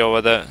transit to deal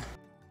with it.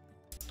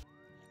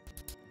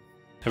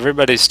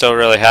 Everybody's still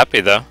really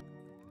happy though.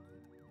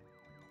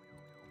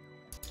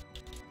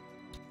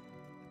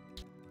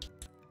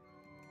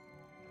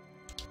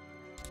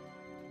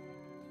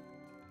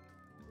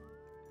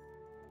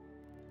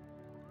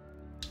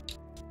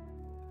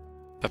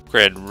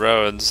 Upgrade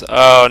roads.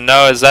 Oh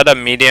no, is that a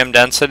medium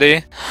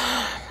density?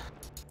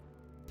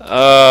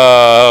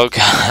 Oh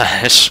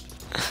gosh.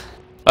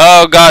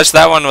 Oh gosh,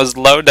 that one was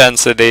low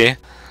density.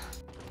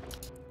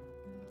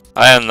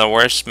 I am the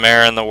worst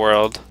mayor in the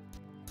world.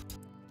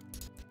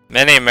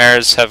 Many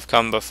mayors have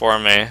come before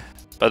me,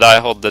 but I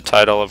hold the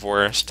title of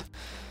worst.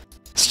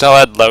 Still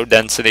had low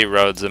density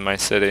roads in my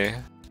city.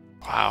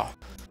 Wow.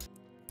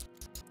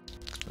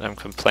 I'm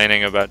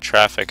complaining about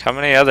traffic. How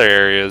many other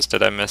areas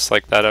did I miss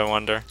like that, I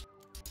wonder?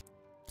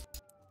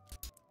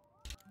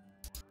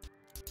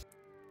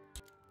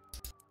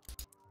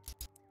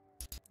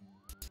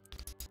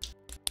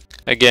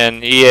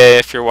 Again, EA,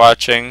 if you're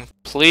watching,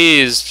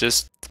 please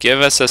just give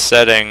us a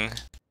setting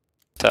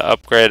to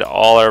upgrade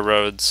all our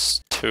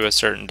roads to a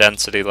certain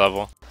density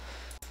level.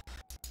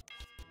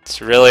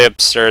 It's really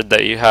absurd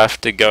that you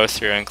have to go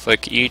through and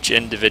click each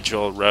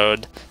individual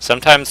road.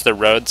 Sometimes the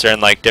roads are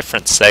in like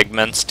different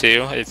segments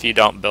too, if you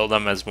don't build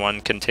them as one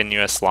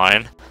continuous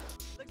line.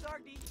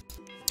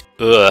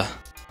 Ugh.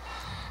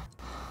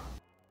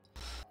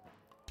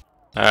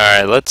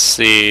 Alright, let's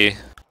see.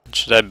 What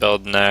should I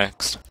build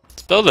next?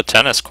 Let's build a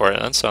tennis court.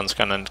 That sounds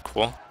kind of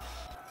cool.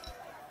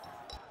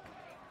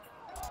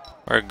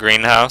 Or a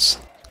greenhouse.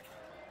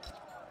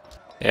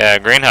 Yeah, a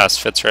greenhouse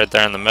fits right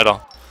there in the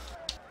middle.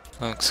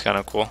 Looks kind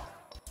of cool.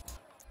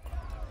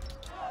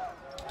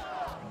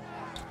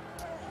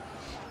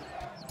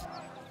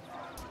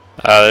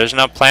 There's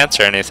no plants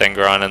or anything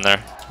growing in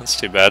there. That's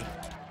too bad.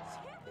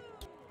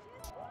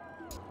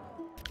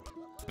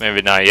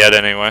 Maybe not yet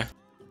anyway.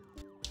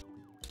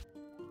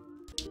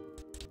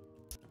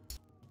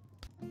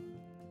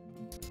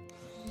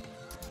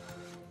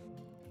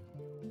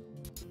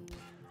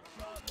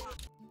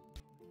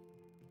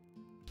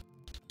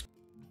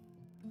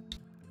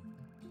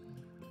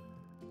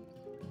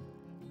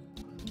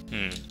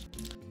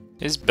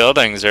 These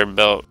buildings are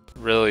built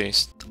really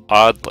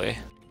oddly.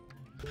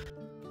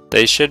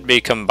 They should be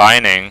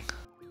combining,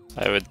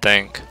 I would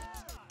think.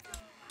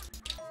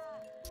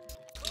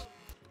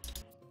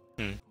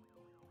 I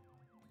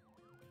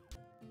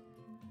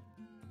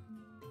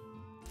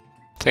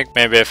think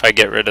maybe if I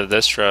get rid of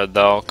this road,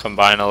 they'll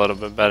combine a little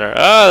bit better.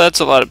 Oh,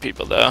 that's a lot of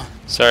people though.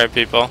 Sorry,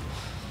 people.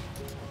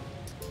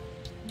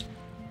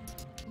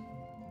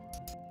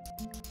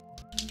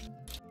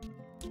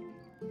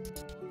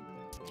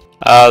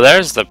 Oh,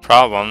 there's the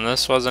problem.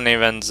 This wasn't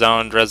even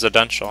zoned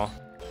residential.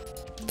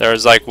 There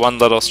was like one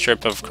little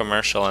strip of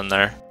commercial in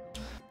there.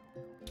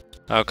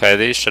 Okay,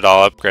 these should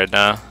all upgrade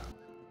now.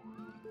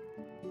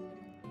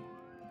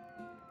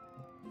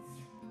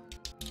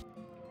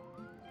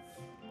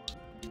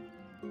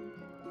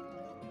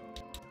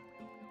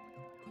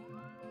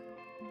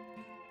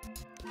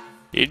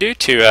 You do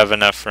too have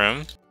enough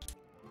room.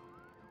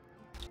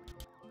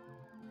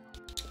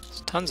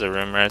 There's tons of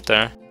room right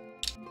there.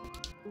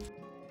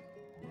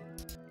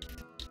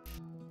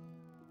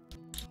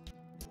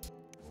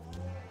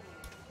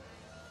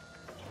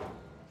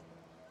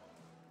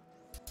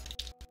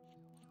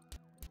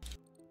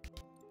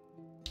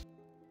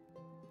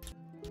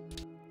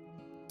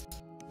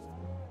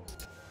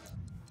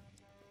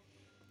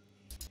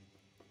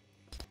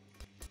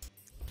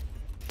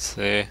 Let's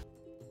see.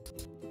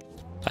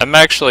 I'm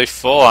actually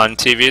full on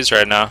TVs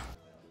right now.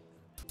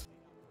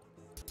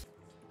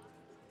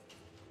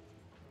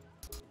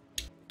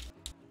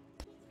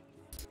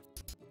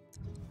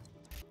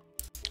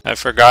 I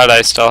forgot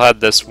I still had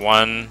this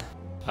one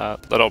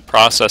little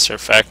processor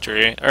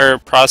factory, or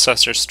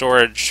processor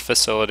storage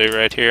facility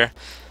right here.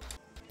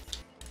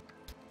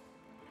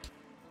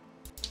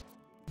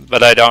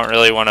 But I don't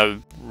really want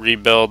to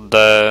rebuild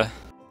the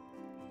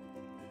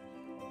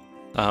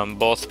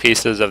both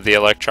pieces of the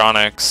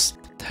electronics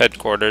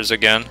headquarters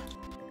again.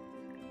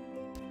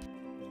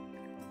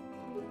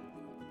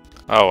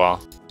 Oh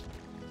well.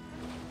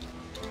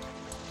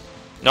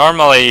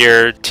 Normally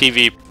your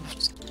TV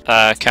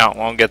count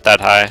won't get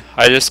that high.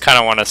 I just kind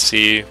of want to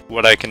see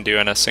what I can do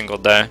in a single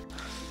day.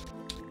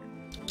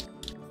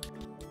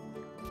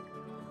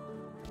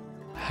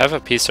 I have a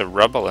piece of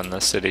rubble in the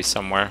city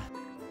somewhere.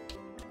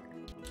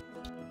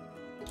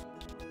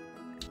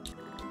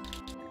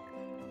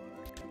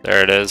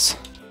 There it is.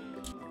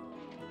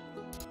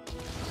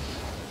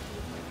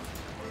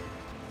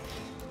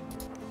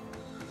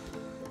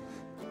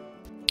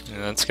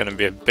 And that's gonna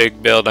be a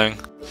big building.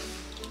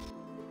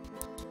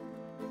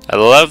 I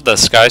love the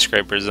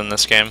skyscrapers in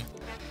this game.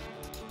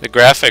 The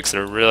graphics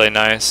are really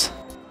nice.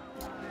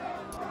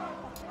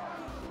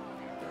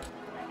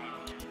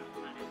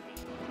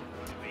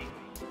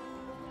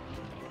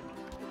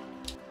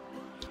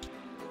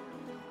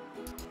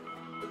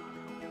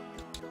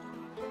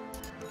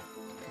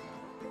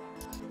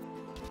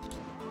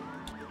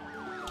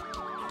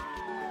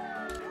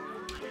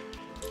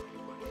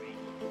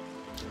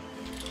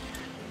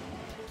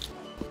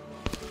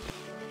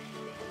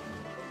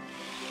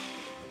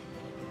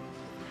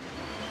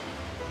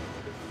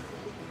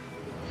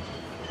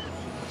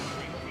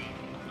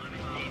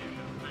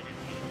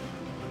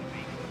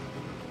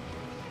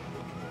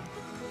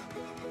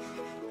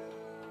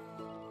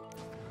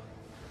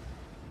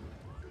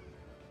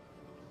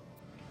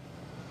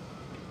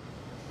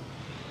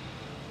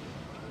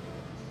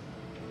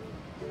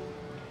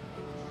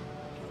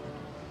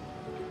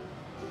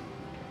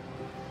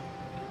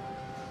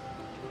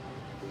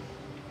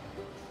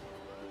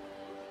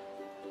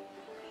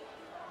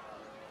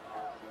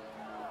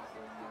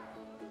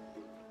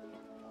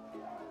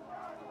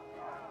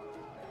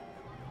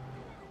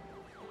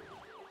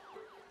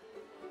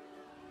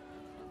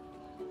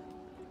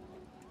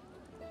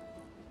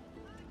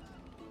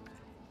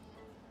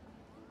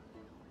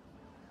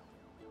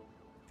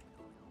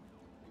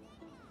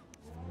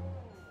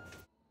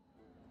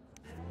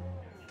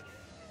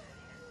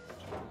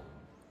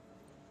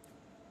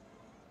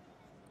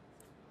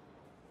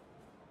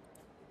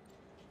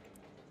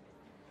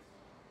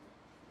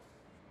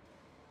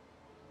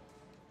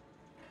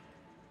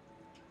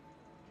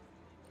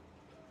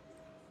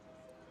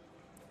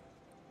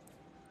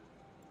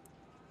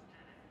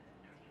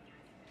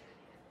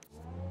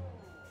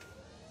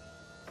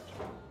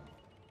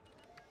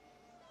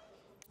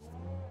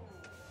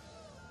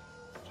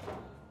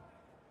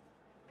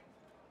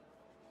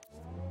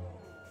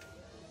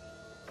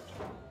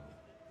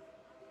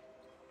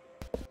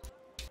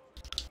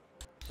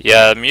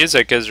 Yeah,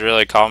 music is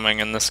really calming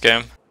in this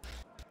game.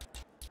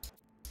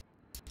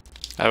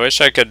 I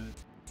wish I could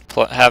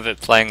have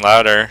it playing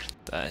louder.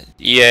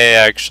 EA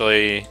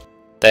actually,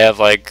 they have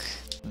like,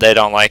 they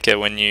don't like it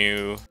when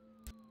you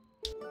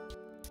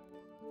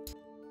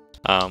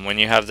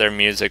have their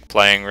music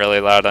playing really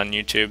loud on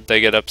YouTube. They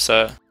get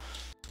upset.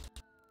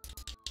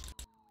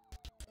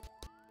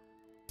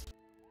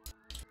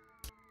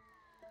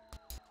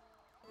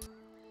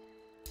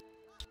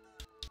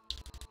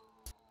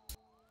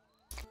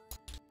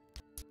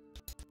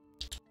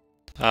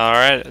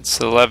 Alright, it's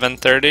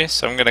 11:30,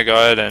 so I'm gonna go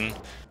ahead and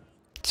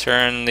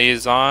turn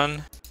these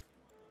on.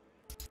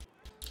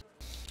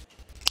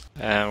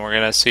 And we're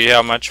gonna see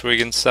how much we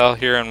can sell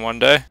here in one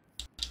day.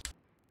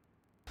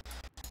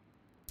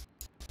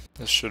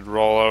 This should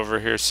roll over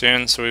here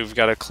soon, so we've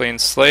got a clean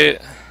slate.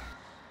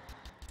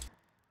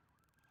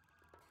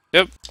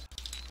 Yep.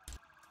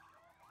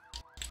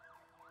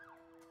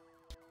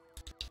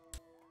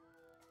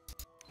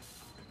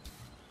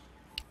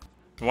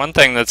 One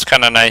thing that's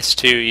kind of nice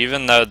too,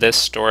 even though this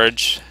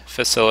storage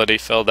facility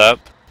filled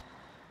up,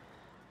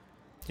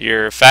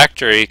 your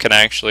factory can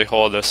actually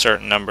hold a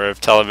certain number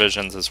of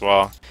televisions as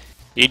well.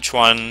 Each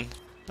one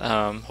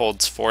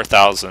holds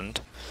 4,000.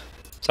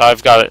 So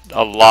I've got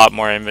a lot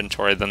more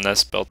inventory than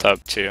this built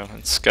up too.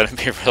 It's going to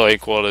be really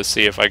cool to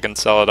see if I can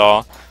sell it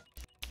all.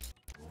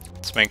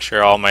 Let's make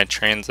sure all my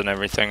trains and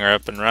everything are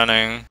up and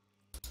running.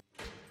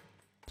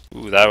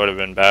 Ooh, that would have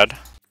been bad.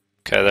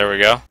 Okay, there we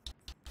go.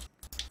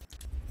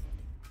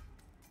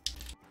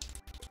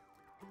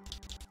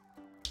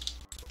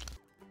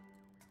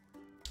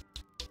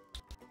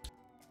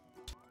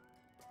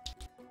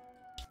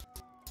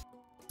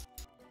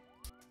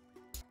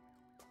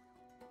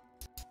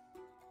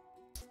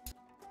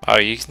 Oh,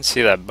 you can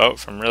see that boat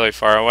from really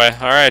far away.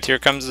 Alright, here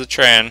comes the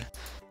train.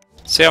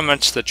 See how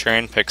much the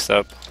train picks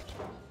up.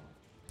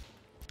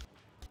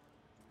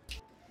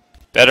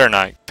 Better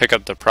not pick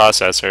up the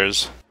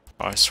processors.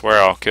 Oh, I swear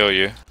I'll kill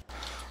you.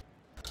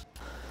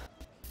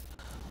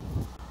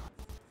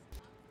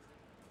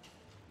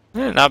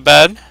 Not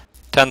bad.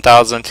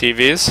 10,000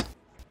 TVs.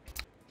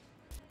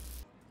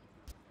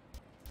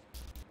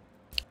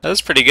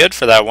 That's pretty good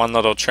for that one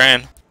little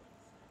train.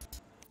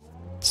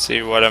 Let's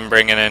see what I'm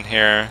bringing in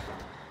here.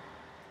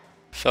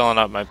 Filling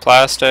up my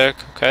plastic.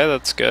 Okay,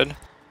 that's good.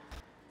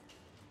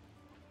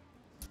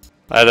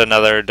 I had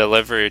another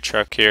delivery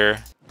truck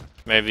here.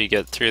 Maybe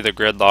get through the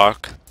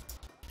gridlock.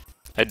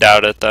 I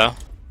doubt it though.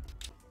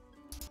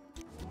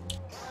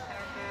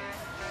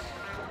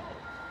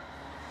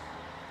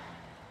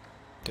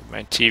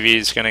 My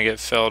TV's gonna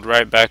get filled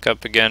right back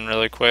up again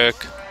really quick.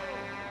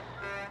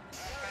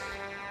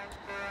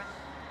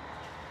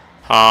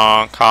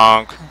 Honk,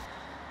 honk.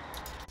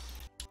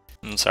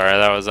 I'm sorry,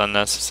 that was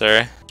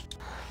unnecessary.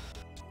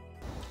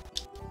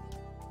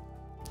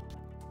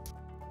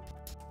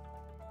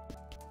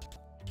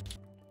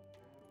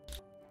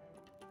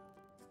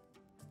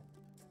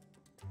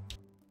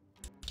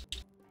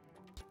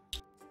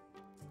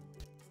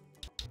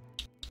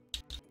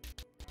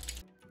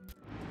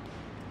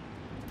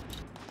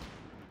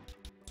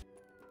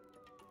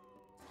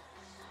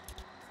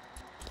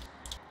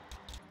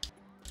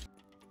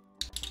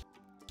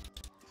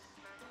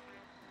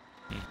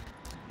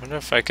 I wonder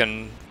if I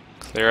can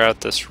clear out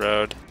this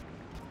road.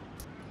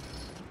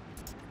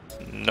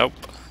 Nope.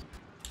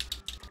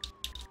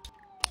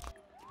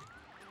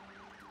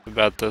 What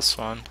about this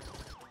one?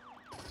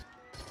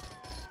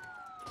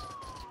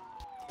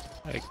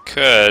 I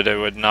could, it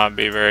would not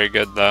be very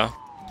good though.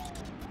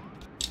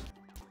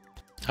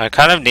 I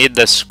kind of need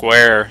this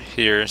square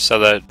here so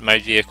that my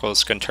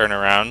vehicles can turn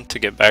around to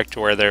get back to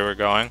where they were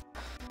going.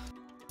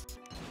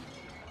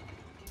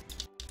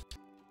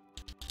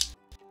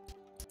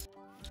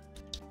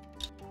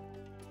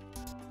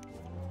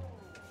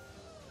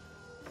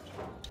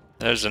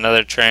 There's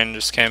another train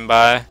just came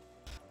by.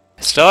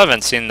 I still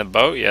haven't seen the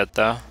boat yet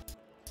though.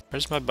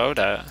 Where's my boat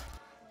at?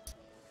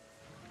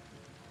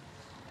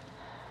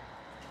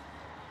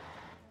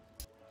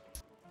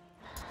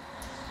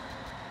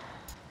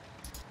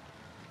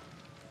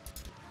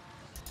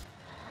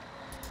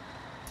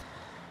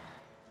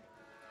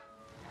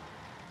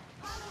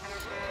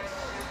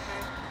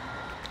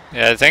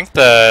 Yeah, I think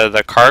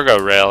the cargo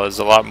rail is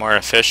a lot more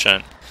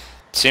efficient.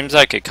 It seems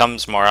like it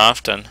comes more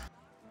often.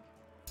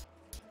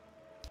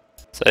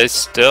 So I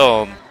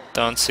still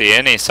don't see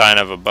any sign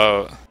of a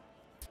boat.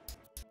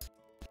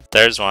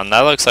 There's one.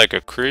 That looks like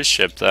a cruise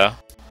ship though.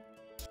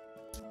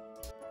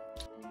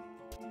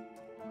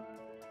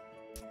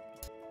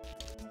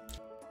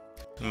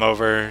 I'm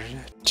over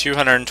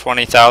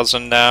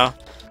 220,000 now.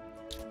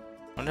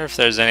 Wonder if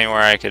there's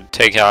anywhere I could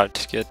take out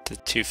to get to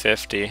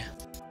 250.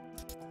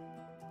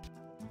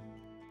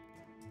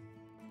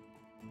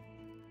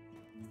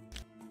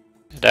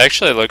 It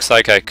actually looks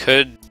like I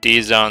could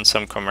D-zone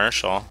some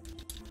commercial.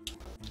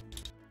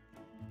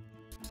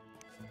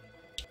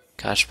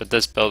 Gosh, but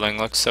this building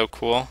looks so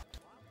cool.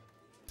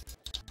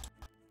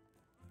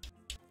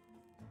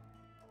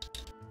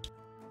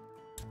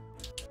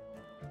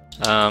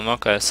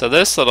 Okay, so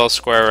this little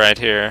square right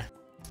here,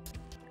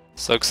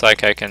 This looks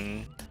like I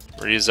can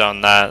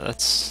rezone that.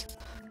 It's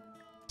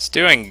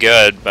doing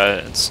good,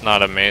 but it's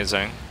not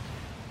amazing.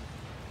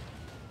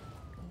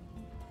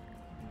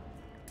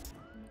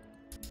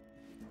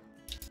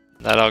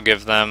 That'll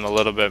give them a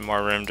little bit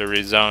more room to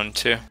rezone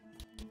too.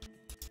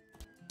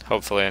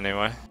 Hopefully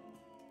anyway.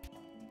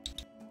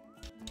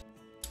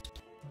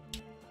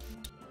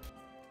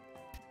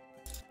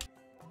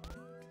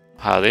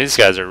 Wow, these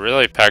guys are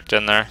really packed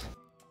in there.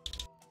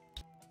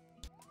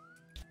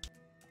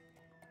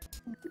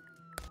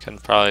 Can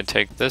probably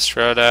take this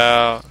road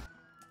out.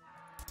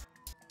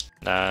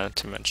 Nah,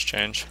 too much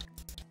change.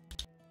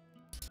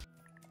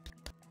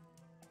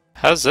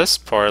 How's this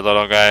poor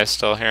little guy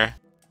still here?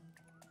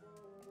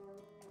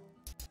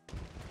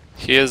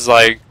 He is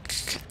like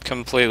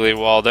completely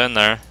walled in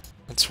there.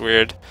 It's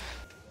weird.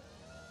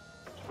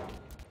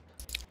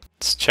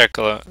 Let's check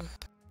a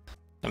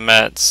I'm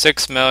at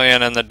 6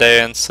 million in the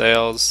day in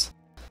sales.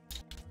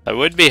 I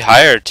would be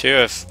higher too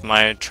if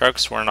my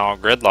trucks weren't all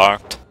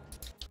gridlocked.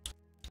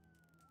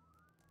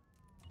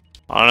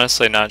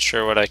 Honestly, not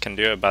sure what I can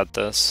do about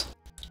this.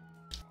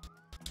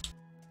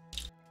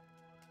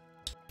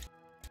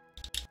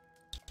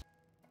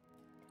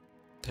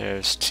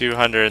 There's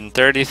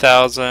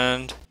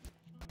 230,000.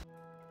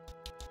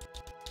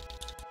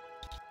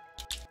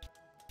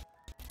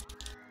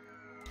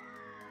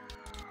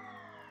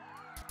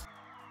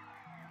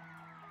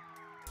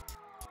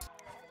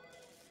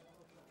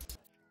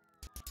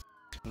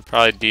 Can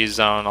probably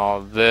de-zone all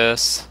of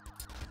this.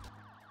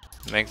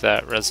 Make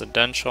that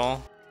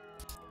residential.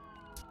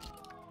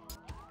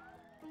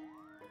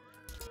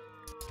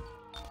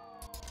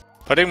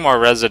 Putting more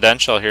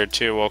residential here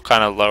too will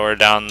kind of lower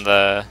down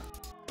the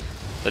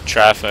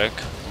traffic.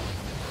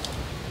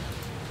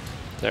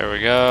 There we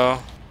go.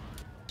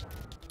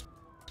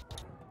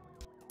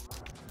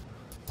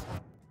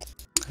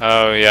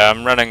 Oh yeah,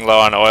 I'm running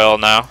low on oil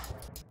now.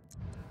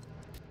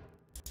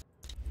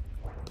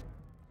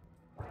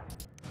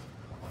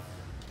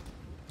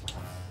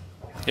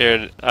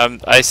 Here,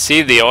 I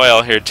see the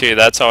oil here too.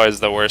 That's always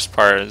the worst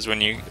part, is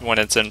when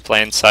it's in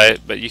plain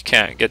sight, but you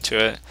can't get to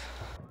it.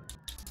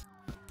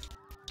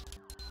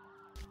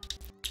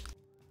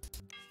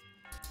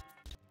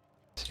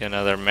 See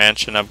another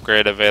mansion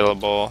upgrade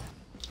available.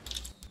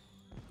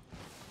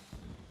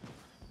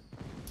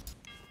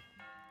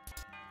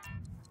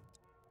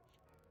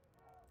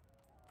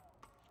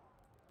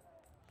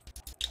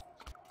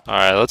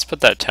 Alright, let's put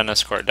that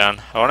tennis court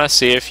down. I want to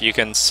see if you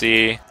can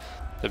see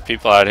the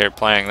people out here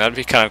playing. That'd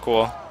be kind of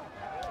cool.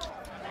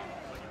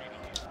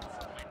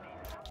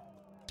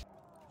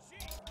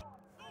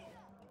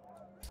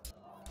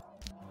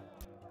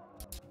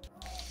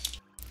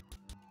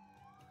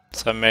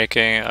 So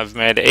I've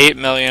made 8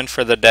 million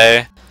for the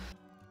day.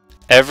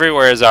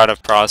 Everywhere is out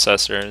of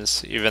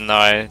processors, even though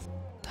I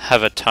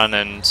have a ton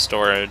in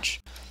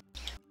storage.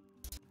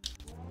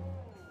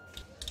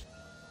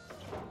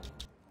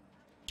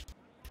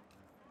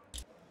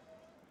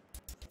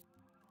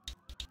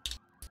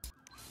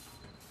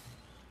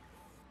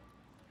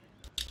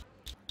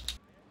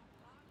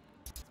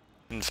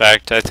 In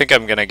fact, I think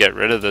I'm gonna get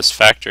rid of this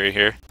factory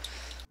here.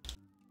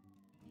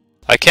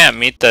 I can't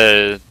meet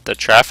the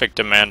traffic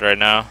demand right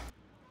now.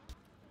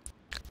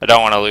 I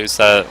don't want to lose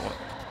that.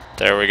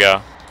 There we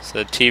go. So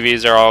the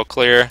TVs are all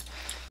clear.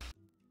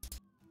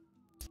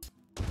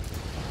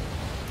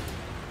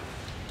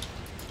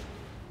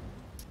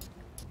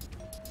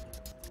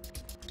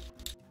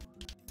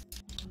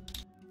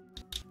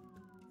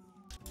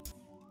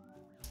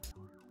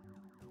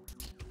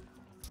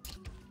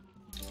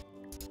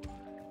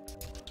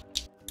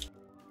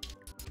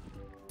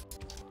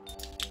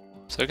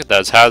 So look at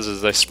those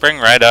houses, they spring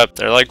right up.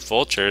 They're like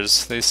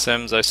vultures, these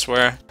Sims, I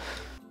swear.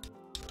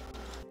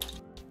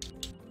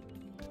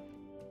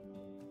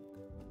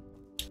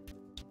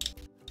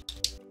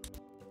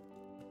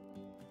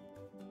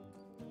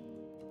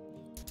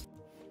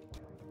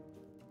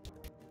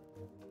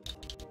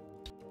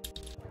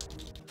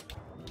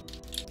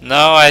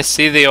 No, I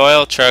see the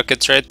oil truck,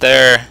 it's right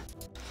there.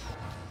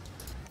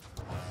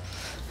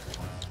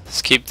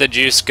 Let's keep the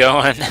juice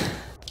going.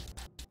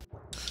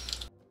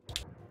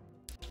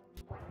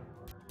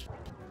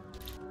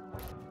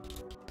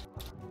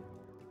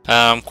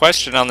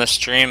 Question on the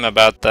stream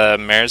about the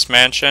mayor's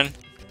mansion.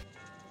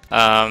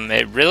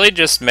 It really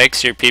just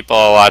makes your people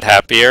a lot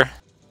happier.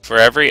 For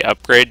every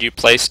upgrade you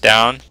place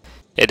down,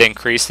 it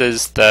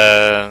increases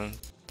the...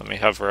 Let me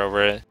hover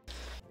over it.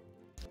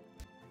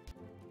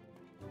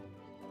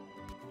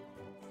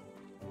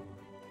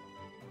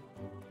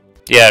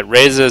 Yeah, it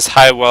raises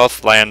high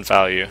wealth land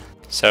value.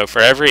 So for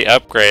every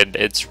upgrade,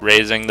 it's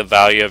raising the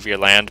value of your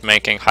land,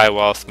 making high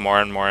wealth more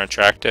and more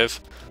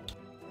attractive.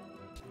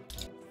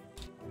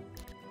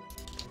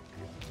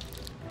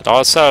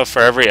 Also,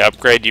 for every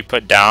upgrade you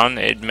put down,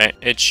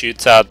 it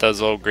shoots out those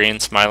little green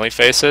smiley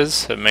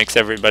faces. It makes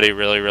everybody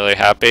really, really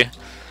happy.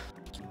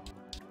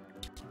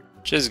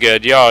 Which is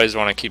good. You always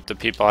want to keep the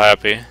people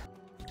happy.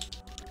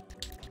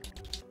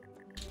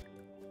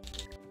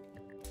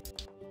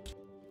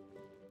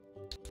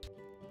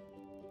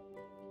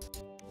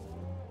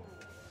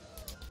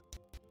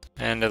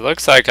 And it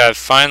looks like I've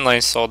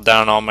finally sold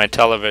down all my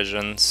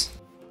televisions.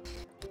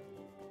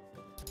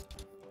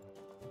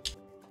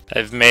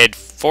 I've made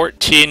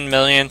 14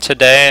 million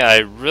today. I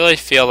really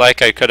feel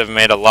like I could have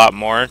made a lot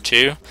more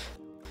too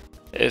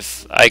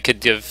if I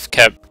could have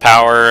kept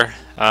power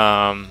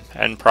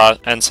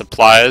and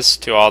supplies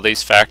to all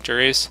these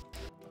factories.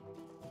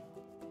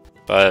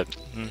 But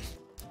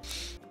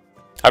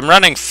I'm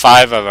running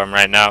 5 of them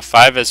right now.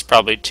 5 is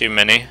probably too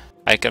many.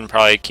 I can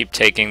probably keep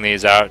taking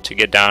these out to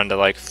get down to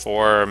like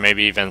 4 or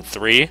maybe even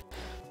 3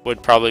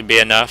 would probably be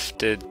enough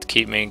to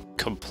keep me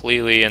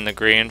completely in the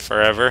green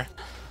forever.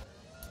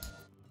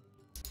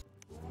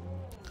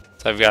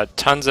 So I've got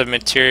tons of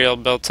material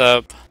built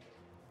up.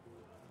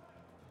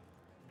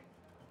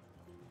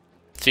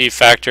 If you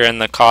factor in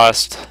the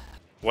cost,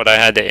 what I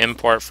had to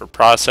import for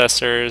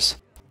processors,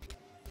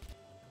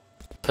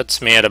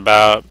 puts me at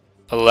about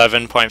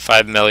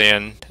 11.5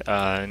 million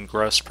in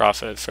gross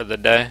profit for the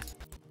day.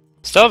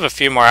 Still have a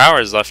few more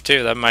hours left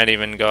too. That might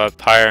even go up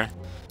higher.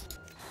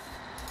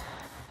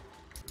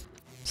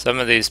 Some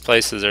of these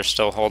places are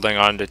still holding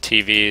on to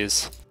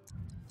TVs.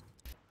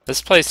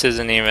 This place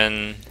isn't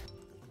even...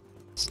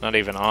 It's not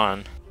even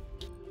on.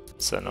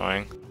 It's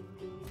annoying.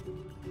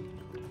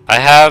 I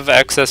have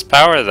excess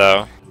power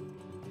though.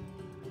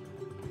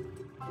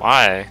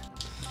 Why?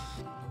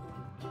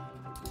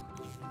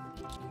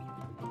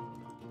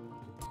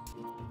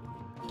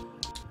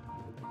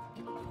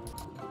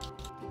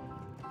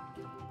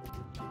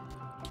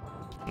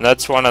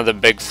 That's one of the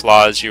big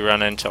flaws you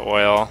run into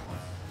oil.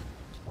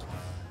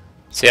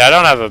 See, I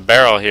don't have a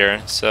barrel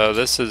here, so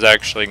this is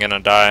actually gonna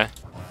die.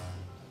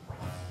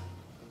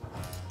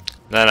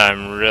 Then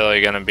I'm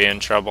really gonna be in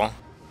trouble.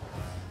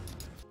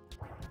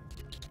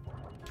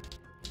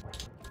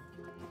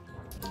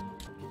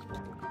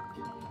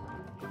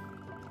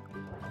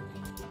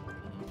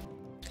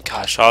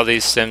 Gosh, all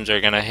these sims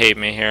are gonna hate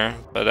me here,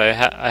 but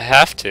I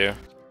have to.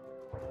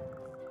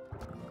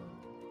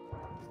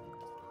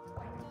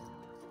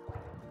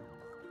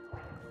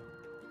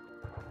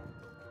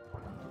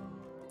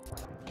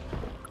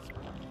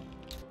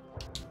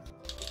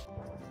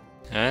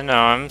 I know,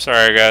 I'm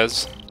sorry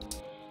guys.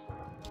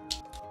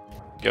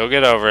 You'll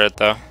get over it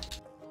though.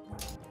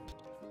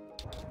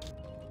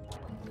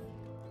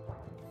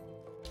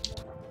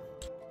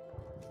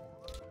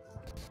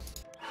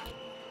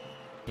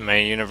 My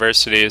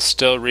university is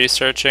still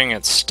researching.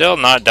 It's still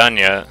not done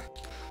yet.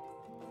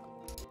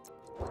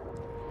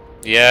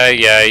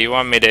 Yeah, you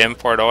want me to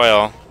import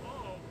oil.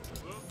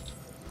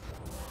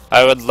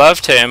 I would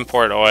love to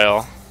import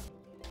oil.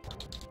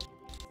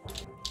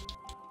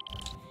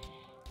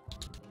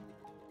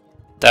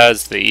 That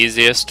was the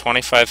easiest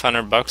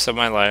 2,500 bucks of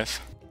my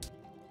life.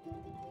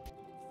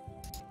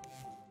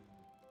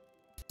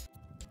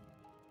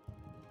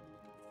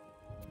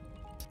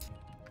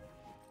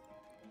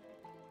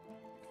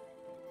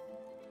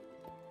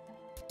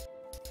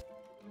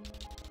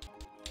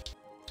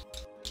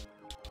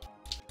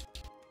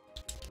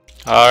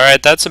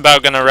 Alright, that's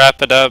about gonna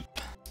wrap it up.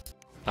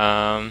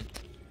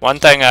 One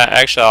thing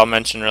I'll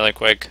mention really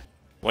quick.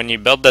 When you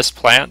build this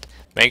plant,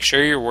 make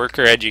sure your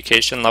worker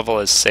education level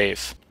is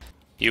safe.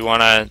 You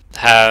want to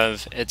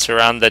have, it's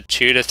around the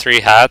 2 to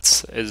 3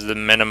 hats is the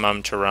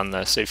minimum to run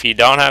this. If you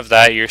don't have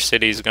that, your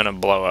city's going to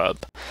blow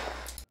up.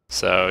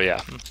 So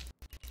yeah.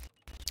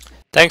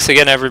 Thanks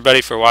again everybody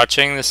for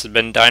watching. This has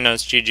been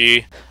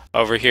DinosGG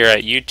over here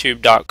at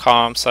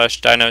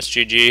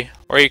youtube.com/DinosGG,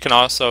 or you can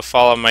also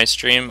follow my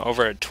stream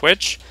over at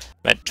Twitch.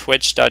 I'm at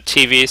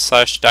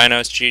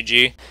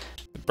twitch.tv/DinosGG.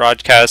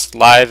 Broadcast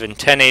live in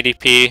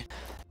 1080p.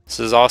 This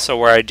is also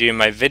where I do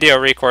my video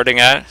recording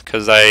at,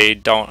 because I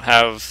don't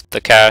have the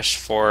cache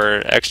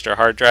for extra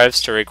hard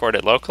drives to record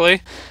it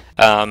locally.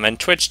 And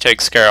Twitch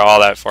takes care of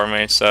all that for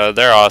me, so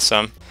they're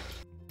awesome.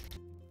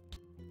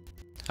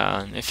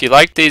 If you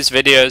like these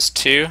videos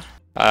too,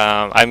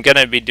 I'm going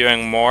to be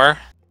doing more.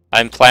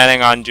 I'm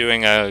planning on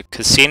doing a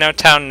casino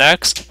town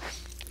next,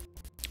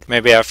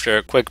 maybe after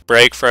a quick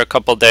break for a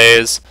couple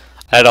days.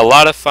 I had a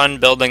lot of fun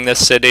building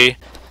this city.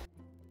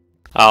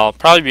 I'll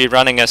probably be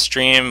running a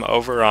stream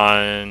over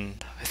on,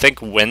 I think,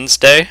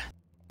 Wednesday,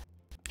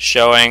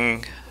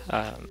 showing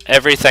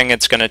everything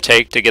it's going to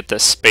take to get the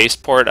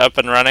spaceport up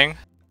and running,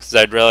 because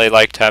I'd really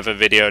like to have a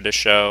video to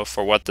show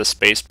for what the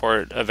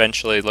spaceport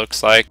eventually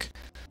looks like.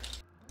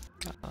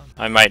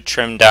 I might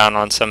trim down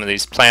on some of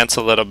these plants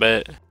a little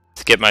bit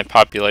to get my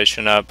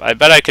population up. I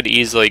bet I could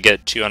easily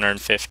get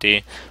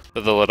 250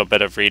 with a little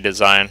bit of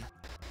redesign.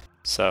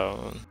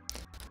 So,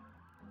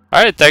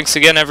 alright, thanks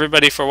again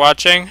everybody for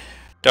watching.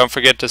 Don't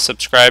forget to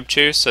subscribe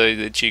too, so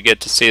that you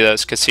get to see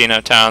those casino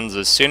towns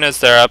as soon as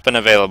they're up and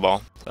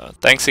available. So,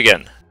 thanks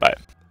again. Bye.